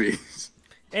and movies.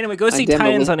 Anyway, go see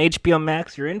Titans on HBO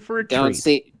Max. You're in for a treat. Don't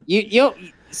see you.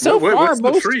 So far, what's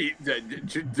the treat?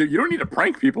 You don't need to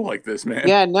prank people like this, man.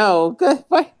 Yeah, no.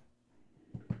 What?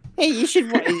 Hey, you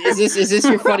should. Is this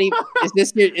your funny?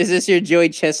 Is this your Joey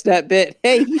Chestnut bit?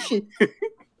 Hey, you should.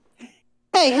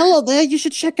 Hey, hello there. You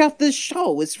should check out this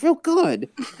show. It's real good.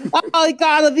 Oh my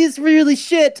god, it's really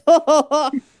shit.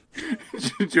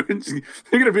 They're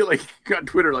gonna be like on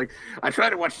Twitter, like, I tried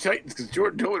to watch Titans because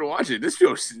Jordan told me to watch it. This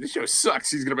show sucks.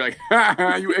 He's gonna be like, ha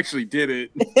ha, you actually did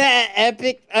it.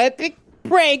 epic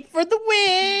prank for the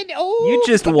win. Oh, you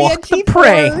just walked the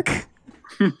prank.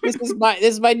 This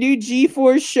is my new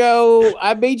G4 show.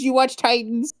 I made you watch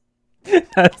Titans.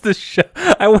 That's the show.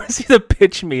 I want to see the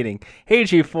pitch meeting. Hey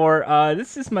G4,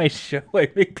 this is my show. I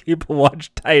make people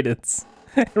watch Titans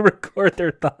and record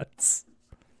their thoughts.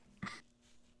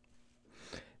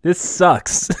 This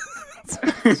sucks.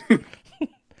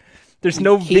 There's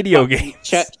no video games.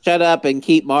 Shut up and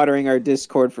keep monitoring our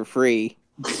Discord for free.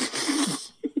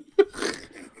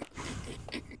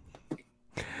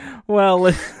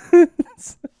 Well,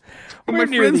 my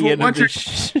friends won't want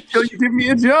until you give me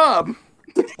a job.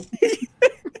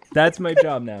 That's my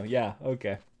job now. Yeah,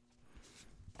 okay.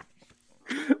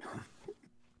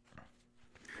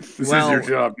 This is your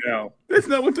job now. That's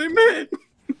not what they meant.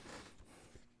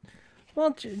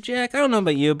 Well, Jack, I don't know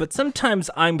about you, but sometimes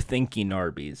I'm thinking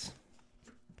Arby's.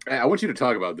 Hey, I want you to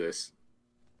talk about this.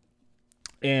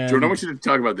 And Jordan, I want you to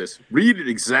talk about this. Read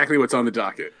exactly what's on the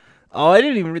docket. Oh, I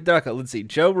didn't even read the docket. Let's see.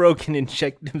 Joe Rogan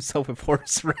injected himself with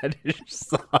horseradish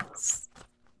sauce.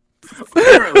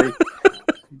 Apparently.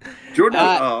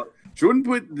 Jordan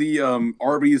put the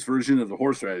Arby's version of the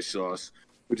horseradish sauce,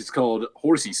 which is called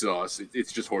horsey sauce.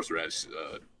 It's just horseradish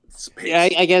paste. Yeah,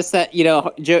 I guess that,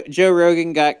 Joe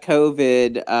Rogan got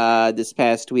COVID this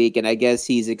past week, and I guess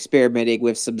he's experimenting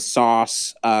with some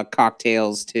sauce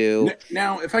cocktails to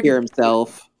cure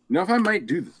himself. Now, if I might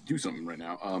do something right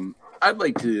now, I'd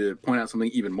like to point out something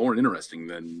even more interesting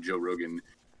than Joe Rogan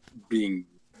being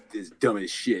as dumb as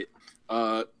shit.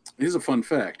 Here's a fun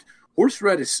fact.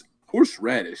 Horseradish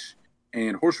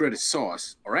and horseradish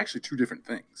sauce are actually two different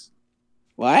things.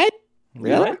 What?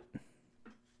 Really?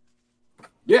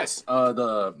 Yes.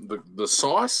 The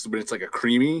sauce, but it's like a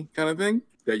creamy kind of thing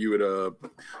that you would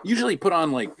usually put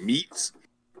on like meats.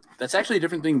 That's actually a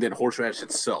different thing than horseradish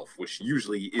itself, which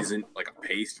usually isn't like a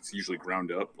paste. It's usually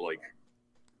ground up like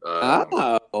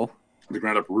the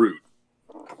ground up root.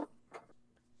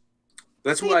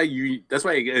 That's why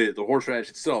the horseradish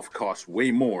itself costs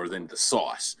way more than the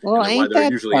sauce. Well, ain't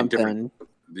that something?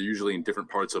 They're usually in different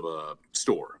parts of a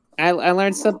store. I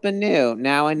learned something new.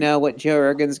 Now I know what Joe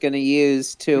Rogan's going to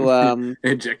use to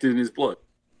inject it in his blood.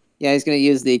 Yeah, he's going to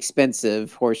use the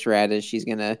expensive horseradish. He's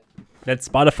going to. That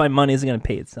Spotify money isn't going to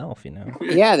pay itself,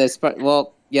 Yeah, there's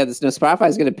no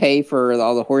Spotify's going to pay for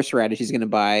all the horseradish he's going to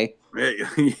buy. Hey,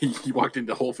 he walked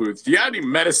into Whole Foods. Do you have any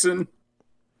medicine?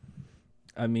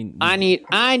 I mean, I need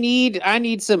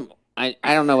some. I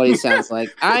don't know what he sounds like.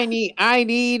 I need. Hey,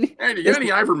 do you got any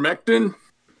ivermectin?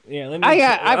 Yeah, let me.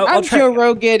 I'm Joe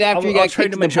Rogan after you got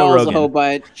kicked in the balls a whole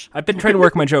bunch. I've been trying to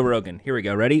work my Joe Rogan. Here we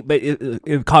go. Ready? But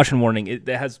caution warning. It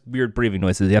has weird breathing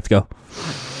noises. You have to go.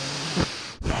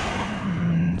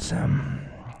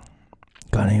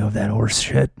 Got any of that horse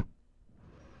shit?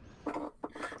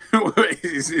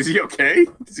 Is he okay?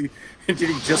 Did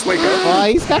he just wake up? Well,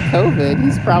 he's got COVID.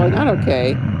 He's probably not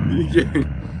okay. I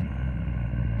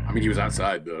mean, he was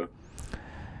outside though.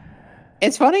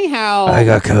 It's funny how I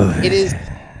got COVID.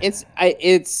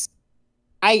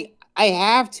 I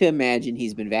have to imagine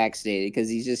he's been vaccinated because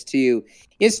he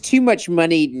has too much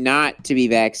money not to be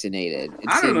vaccinated.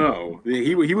 I don't know.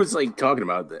 He was like talking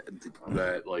about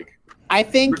that like. I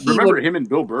think him and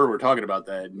Bill Burr were talking about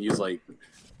that, and he's like,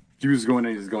 he was going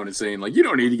and saying like, you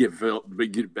don't need to get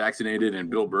vaccinated, and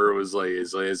Bill Burr was like,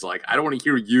 is like, I don't want to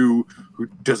hear you who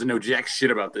doesn't know jack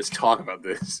shit about this talk about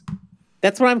this.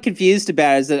 That's what I'm confused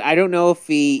about, is that I don't know if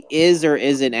he is or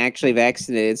isn't actually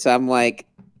vaccinated. So I'm like,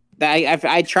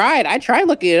 I tried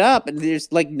looking it up, and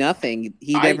there's like nothing.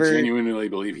 I genuinely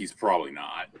believe he's probably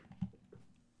not.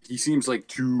 He seems like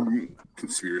too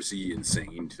conspiracy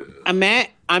insane to.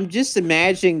 I'm just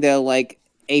imagining though, like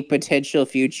a potential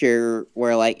future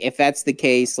where, like, if that's the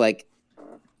case, like,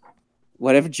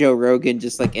 what if Joe Rogan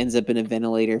just like ends up in a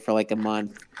ventilator for like a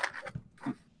month?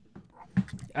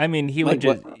 I mean, he would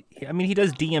just. I mean, he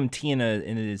does DMT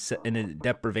in a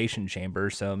deprivation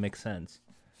chamber, so it makes sense.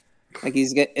 Like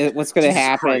what's going to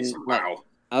happen? Christ, wow.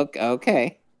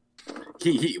 Okay.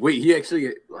 He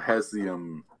actually has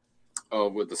the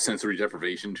with the sensory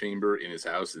deprivation chamber in his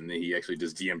house, and then he actually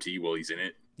does DMT while he's in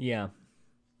it. Yeah.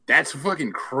 That's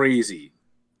fucking crazy.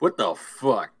 What the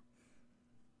fuck?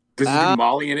 Does he do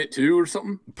Molly in it too, or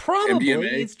something? Probably.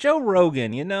 MDMA? It's Joe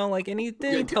Rogan, like, and he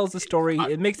tells the story.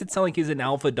 It makes it sound like he's an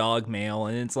alpha dog male,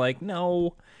 and it's like,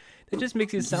 no, it just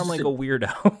makes you sound like a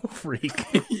weirdo freak.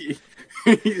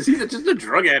 He's just a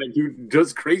drug addict who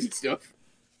does crazy stuff.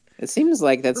 It seems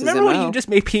like that's Remember his when MO. you just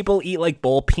made people eat like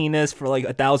bull penis for like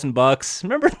 $1,000?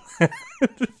 Remember?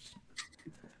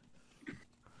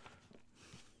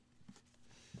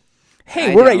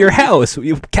 Hey, we're at your house. We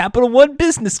have Capital One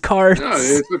business cards. No,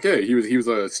 it's okay. He was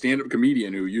a stand-up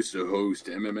comedian who used to host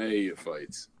MMA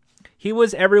fights. He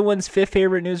was everyone's fifth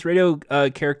favorite news radio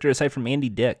character aside from Andy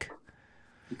Dick.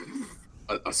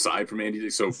 Aside from Andy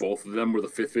Dick, so both of them were the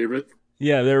fifth favorite?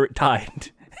 Yeah, they're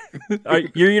tied.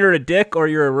 You're either a Dick or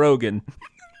you're a Rogan.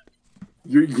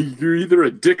 You're either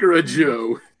a Dick or a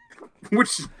Joe.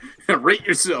 Which, rate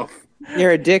yourself.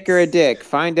 You're a dick or a dick.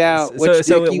 Find out which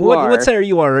dick you are. What side are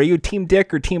you on? Are you Team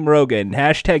Dick or Team Rogan?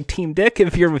 Hashtag Team Dick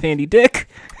if you're with Andy Dick.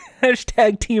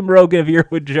 Hashtag Team Rogan if you're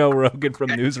with Joe Rogan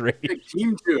from News Radio.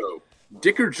 Team Joe.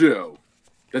 Dick or Joe.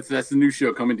 That's the new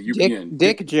show coming to UPN.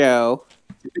 Dick Joe.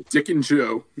 Dick and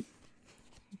Joe.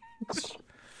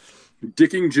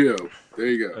 Dicking Joe. There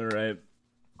you go.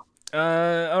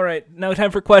 All right. Now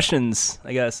time for questions,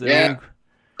 I guess. Yeah.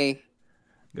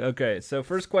 Okay, so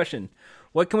first question.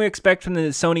 What can we expect from the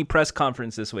Sony press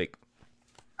conference this week?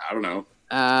 I don't know.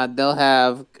 They'll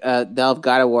have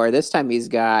God of War. This time he's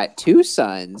got 2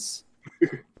 sons.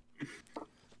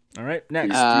 All right,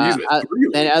 next. And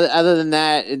other than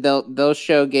that, they'll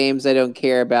show games I don't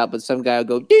care about, but some guy will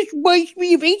go, "This reminds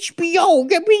me of HBO.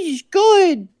 That is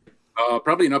good."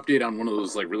 Probably an update on one of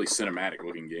those like really cinematic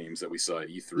looking games that we saw at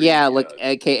E3. Yeah, like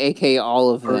AK all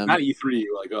of them. Not E3,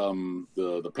 like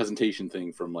the presentation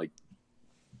thing from like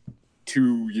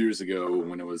 2 years ago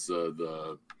when it was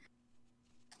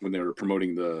when they were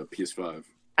promoting the PS5.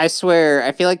 I swear,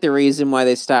 I feel like the reason why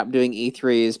they stopped doing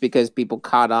E3 is because people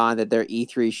caught on that their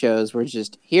E3 shows were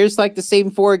just, here's like the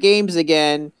same 4 games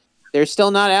again. They're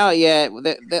still not out yet.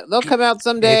 They'll come out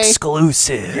someday.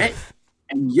 Exclusive.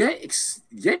 Yet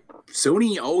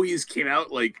Sony always came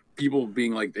out like people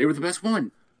being like they were the best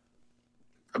one.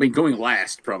 I mean, going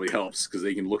last probably helps because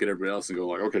they can look at everybody else and go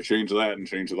like, okay, change that and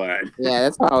change that. Yeah,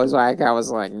 that's always why I was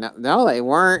like, no, they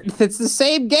weren't. It's the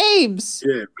same games.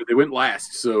 Yeah, but they went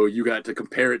last, so you got to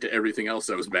compare it to everything else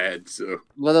that was bad. So,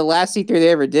 well, the last E3 they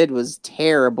ever did was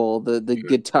terrible. The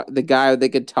guitar, the guy with the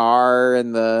guitar,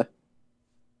 and the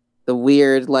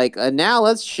weird like. Now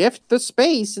let's shift the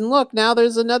space and look. Now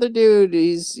there's another dude.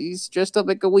 He's dressed up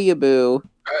like a weeaboo.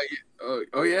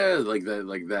 Oh yeah, like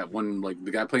that one, like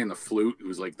the guy playing the flute who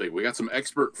was like we got some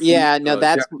expert flute, yeah, no,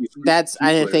 that's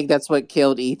I didn't think that's what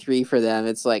killed E3 for them.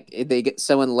 It's like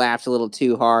someone laughed a little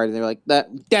too hard and they're like,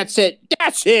 that's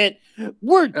it,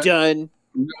 we're done.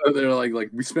 No, they're like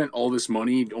we spent all this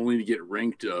money only to get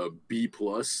ranked B+.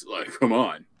 Like, come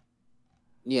on.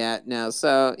 Yeah, no,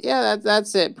 so yeah,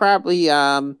 that's it. Probably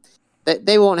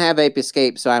they won't have Ape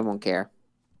Escape, so I won't care.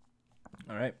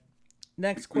 All right.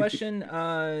 Next question.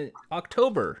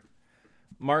 October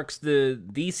marks the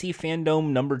DC Fandom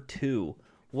number 2.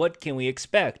 What can we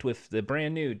expect with the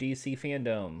brand new DC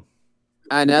Fandom?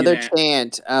 Another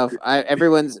chant of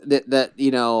everyone's that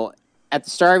at the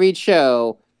start of each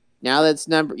show. Now that's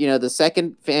the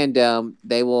second fandom.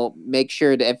 They will make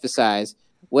sure to emphasize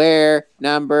where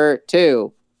number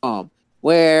 2 bomb,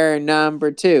 where number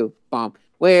 2 bomb,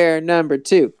 where number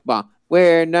 2 bomb.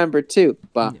 Where number 2,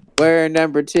 bomb. Where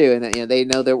number 2, and then they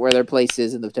know where their place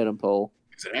is in the totem pole.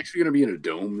 Is it actually going to be in a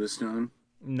dome this time?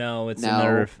 No, it's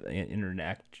another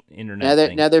internet thing.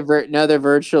 Another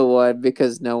virtual one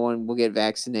because no one will get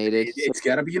vaccinated. It's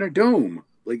got to be in a dome.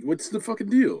 Like, what's the fucking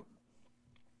deal?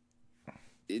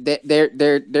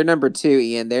 They're number 2,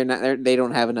 Ian. They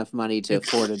don't have enough money to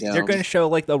afford a dome. They're going to show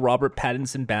like the Robert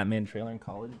Pattinson Batman trailer and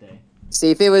call it a day. See,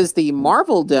 if it was the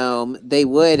Marvel Dome, they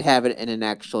would have it in an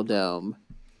actual dome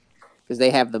because they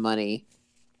have the money.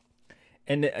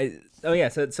 And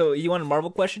so you want a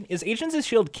Marvel question? Is Agents of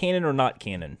S.H.I.E.L.D. canon or not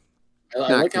canon?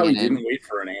 I like how he didn't wait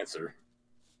for an answer.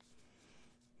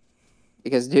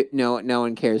 Because no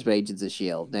one cares about Agents of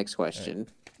S.H.I.E.L.D. Next question.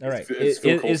 All right. Is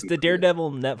the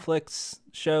Daredevil Netflix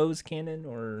shows canon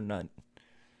or not?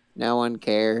 No one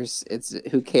cares. It's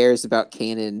who cares about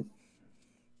canon.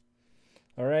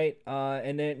 All right,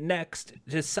 and then next,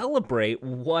 to celebrate,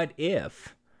 what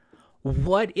if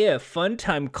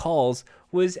Funtime Calls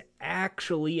was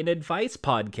actually an advice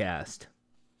podcast?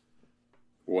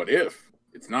 What if?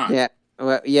 It's not. Yeah,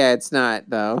 well, yeah, it's not,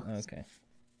 though. Okay.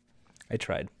 I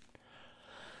tried.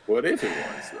 What if it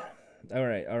was, though? All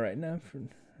right. All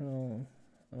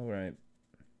right.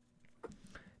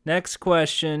 Next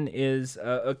question is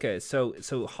okay. So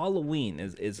Halloween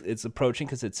is approaching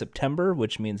because it's September,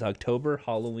 which means October,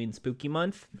 Halloween, spooky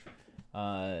month.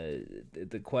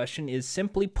 The question is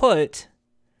simply put,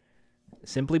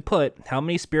 how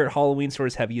many Spirit Halloween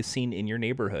stores have you seen in your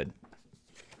neighborhood?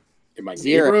 In my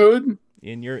neighborhood?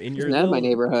 In your my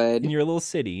neighborhood. In your little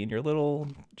city, in your little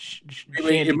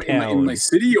in my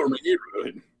city or my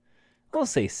neighborhood? I'll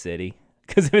say city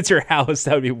because if it's your house,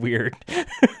 that would be weird.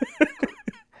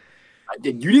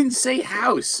 You didn't say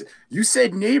house. You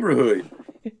said neighborhood.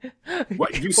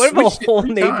 What if a whole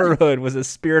neighborhood was a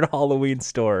Spirit Halloween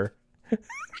store?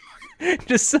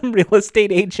 Just some real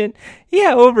estate agent.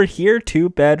 Yeah, over here,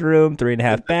 2-bedroom,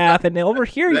 3.5 bath, and over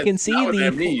here you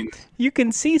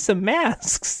can see some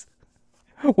masks.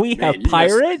 We have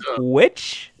Pirate,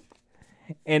 Witch,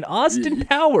 and Austin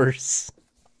Powers.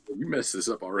 You messed this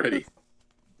up already.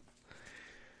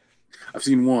 I've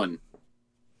seen one.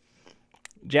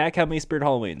 Jack, how many Spirit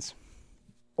Halloweens?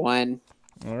 1.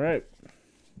 All right.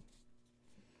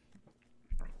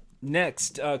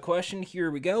 Next question.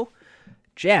 Here we go.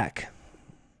 Jack,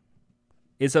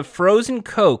 is a frozen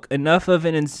Coke enough of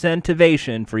an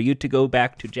incentivation for you to go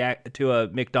back to a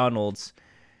McDonald's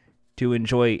to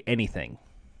enjoy anything?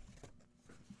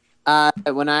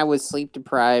 When I was sleep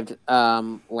deprived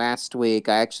last week,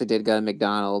 I actually did go to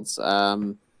McDonald's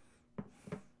to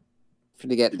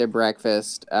get their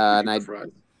breakfast, and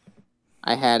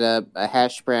I had a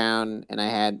hash brown and I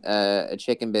had a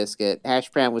chicken biscuit. Hash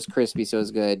brown was crispy, so it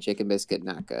was good. Chicken biscuit,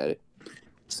 not good.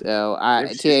 So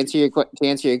to answer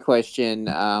your question,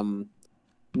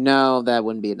 no, that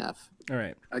wouldn't be enough. All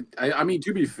right. I mean,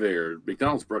 to be fair,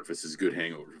 McDonald's breakfast is good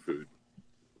hangover food.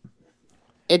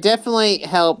 It definitely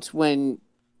helped when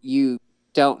you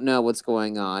don't know what's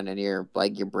going on and your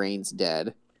brain's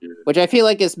dead. Yeah. Which I feel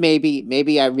like is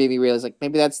maybe I really realized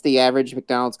maybe that's the average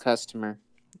McDonald's customer.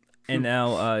 And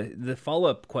now the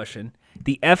follow-up question.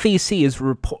 The FEC is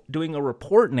doing a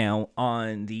report now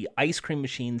on the ice cream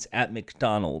machines at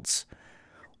McDonald's.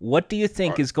 What do you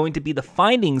think is going to be the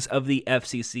findings of the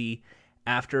FCC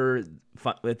after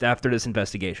this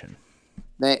investigation?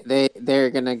 They're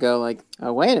going to go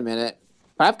oh, wait a minute.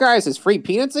 Five Guys is free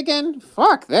peanuts again?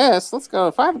 Fuck this. Let's go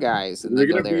to Five Guys. And they're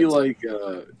going to be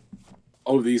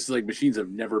these machines have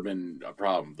never been a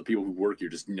problem. The people who work here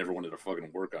just never wanted to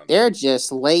fucking work on them. They're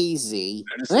just lazy.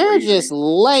 They're just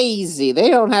lazy. They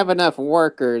don't have enough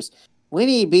workers. We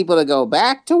need people to go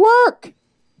back to work.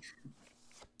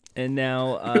 And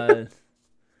now,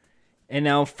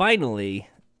 finally,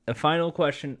 a final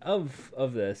question of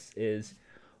this is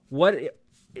what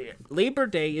Labor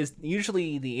Day is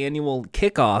usually the annual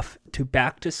kickoff to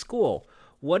back to school.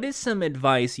 What is some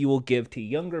advice you will give to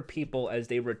younger people as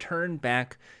they return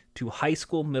back to high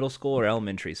school, middle school, or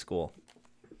elementary school?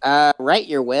 Write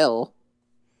your will.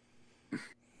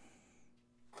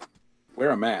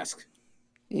 Wear a mask.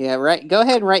 Yeah, right. Go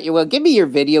ahead and write your will. Give me your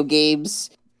video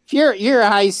games. If you're a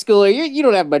high schooler, you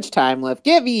don't have much time left.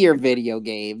 Give me your video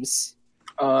games.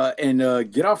 And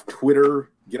get off Twitter.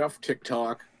 Get off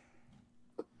TikTok.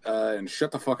 And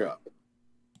shut the fuck up.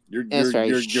 That's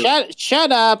right.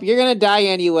 Shut up. You're gonna die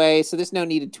anyway, so there's no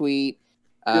need to tweet.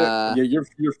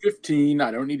 You're 15. I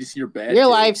don't need to see your bad. Your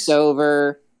life's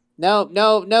over. No.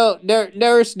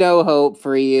 There's no hope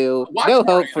for you. No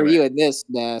hope for you in this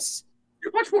mess.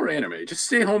 You watch more anime. Just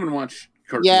stay home and watch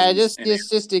cartoons. Yeah, just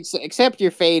accept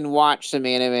your fate and watch some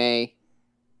anime.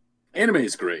 Anime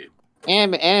is great.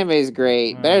 Anime is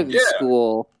great. Better than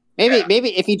school. Maybe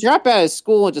if you drop out of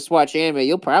school and just watch anime,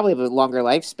 you'll probably have a longer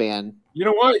lifespan. You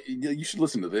know what? You should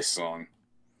listen to this song.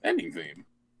 Ending theme.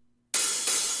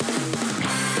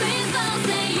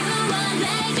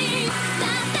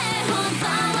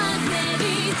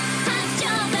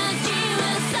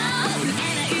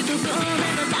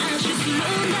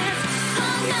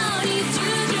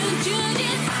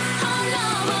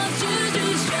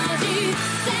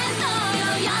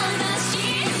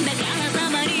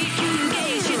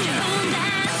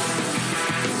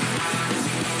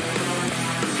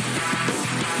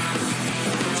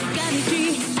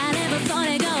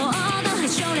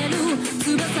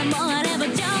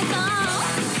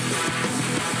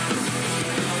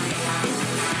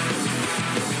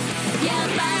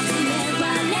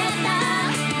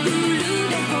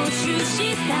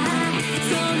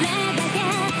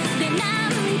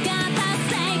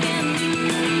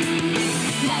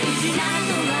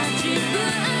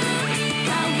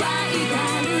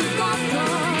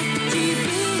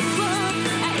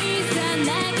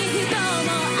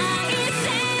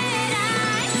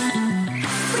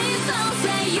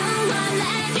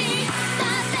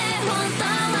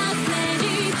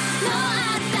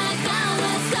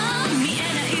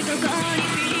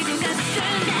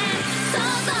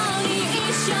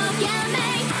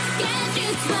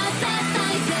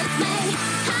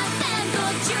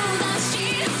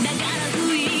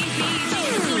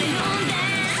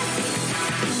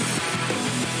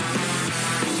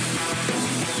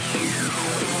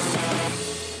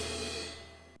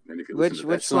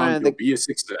 Which one of the be a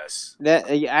success? That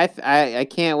I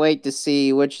can't wait to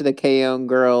see which of the K-On!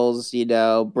 girls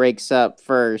breaks up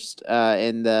first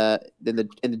in the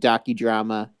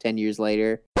docudrama 10 years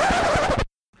later.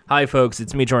 Hi folks,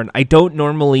 it's me Jordan. I don't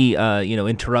normally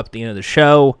interrupt the end of the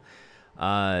show,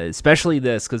 especially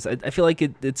this because I feel like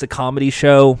it's a comedy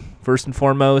show first and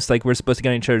foremost. Like we're supposed to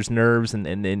get on each other's nerves and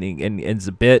it's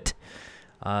a bit.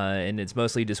 And it's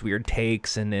mostly just weird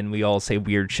takes, and then we all say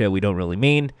weird shit we don't really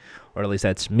mean, or at least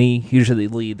that's me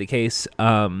usually the case.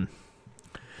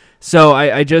 So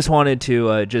I just wanted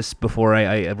to, just before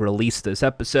I release this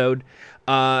episode,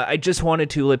 I just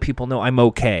wanted to let people know I'm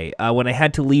okay. When I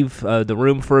had to leave the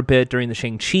room for a bit during the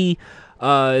Shang-Chi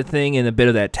thing and a bit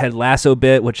of that Ted Lasso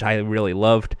bit, which I really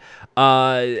loved,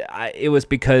 it was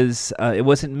because it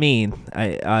wasn't me.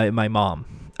 My mom.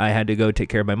 I had to go take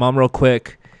care of my mom real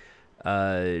quick.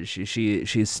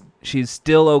 She's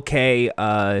still okay.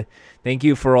 Thank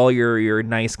you for all your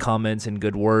nice comments and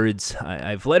good words.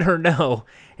 I've let her know,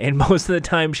 and most of the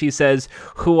time she says,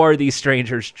 "Who are these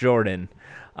strangers, Jordan?"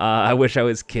 I wish I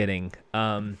was kidding.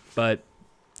 But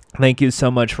thank you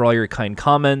so much for all your kind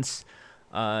comments.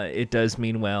 It does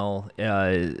mean well,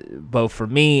 both for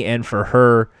me and for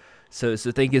her. So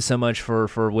thank you so much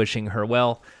for wishing her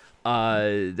well.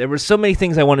 There were so many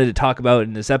things I wanted to talk about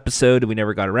in this episode, and we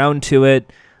never got around to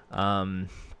it.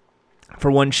 For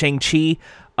one, Shang-Chi.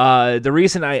 The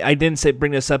reason I didn't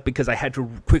bring this up because I had to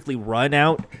quickly run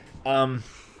out.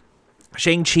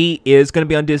 Shang-Chi is going to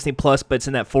be on Disney Plus, but it's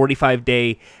in that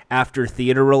 45-day after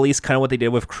theater release, kind of what they did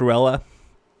with Cruella.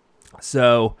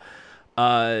 So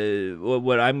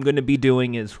what I'm going to be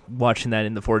doing is watching that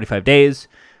in the 45 days.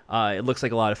 It looks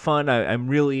like a lot of fun. I'm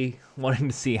really wanting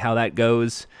to see how that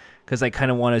goes because I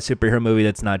kind of want a superhero movie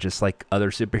that's not just like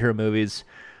other superhero movies.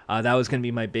 That was going to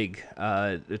be my big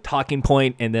talking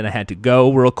point, and then I had to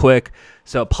go real quick.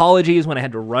 So apologies when I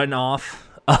had to run off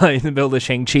in the middle of the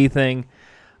Shang-Chi thing.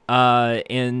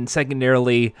 And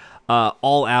secondarily,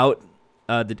 All Out,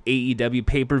 the AEW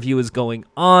pay-per-view is going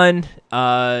on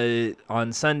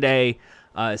Sunday.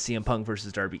 CM Punk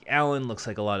versus Darby Allin looks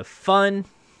like a lot of fun.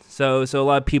 So a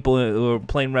lot of people who are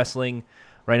playing wrestling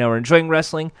right now are enjoying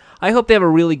wrestling. I hope they have a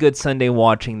really good Sunday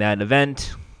watching that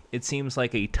event. It seems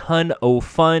like a ton of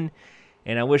fun,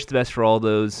 and I wish the best for all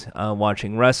those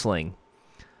watching wrestling.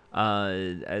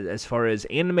 As far as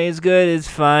anime is good, it's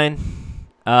fine.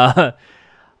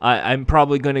 I'm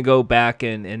probably going to go back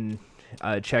and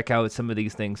check out some of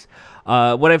these things.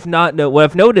 What I've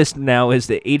noticed now is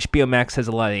that HBO Max has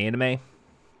a lot of anime,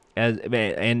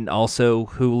 and also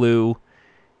Hulu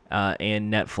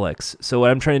and Netflix. So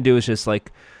what I'm trying to do is just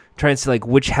like trying to see like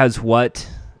which has what,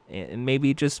 and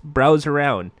maybe just browse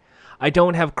around. I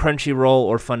don't have Crunchyroll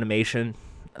or Funimation,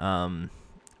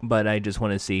 but I just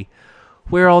want to see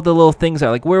where all the little things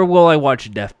are. Like, where will I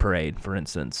watch Death Parade, for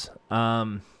instance?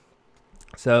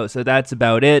 So that's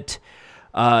about it.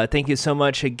 Thank you so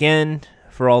much again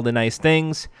for all the nice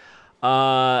things.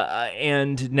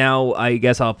 And now I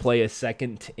guess I'll play a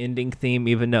second ending theme,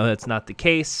 even though that's not the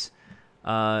case,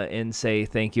 and say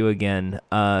thank you again.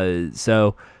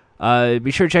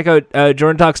 Be sure to check out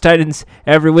Jordan Talks Titans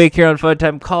every week here on Fun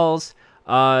Time Calls.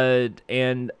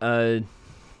 And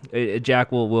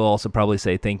Jack will also probably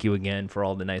say thank you again for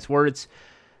all the nice words.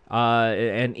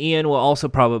 And Ian will also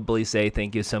probably say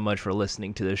thank you so much for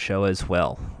listening to the show as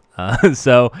well.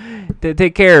 So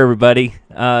take care, everybody.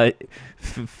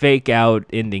 Fake out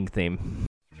ending theme.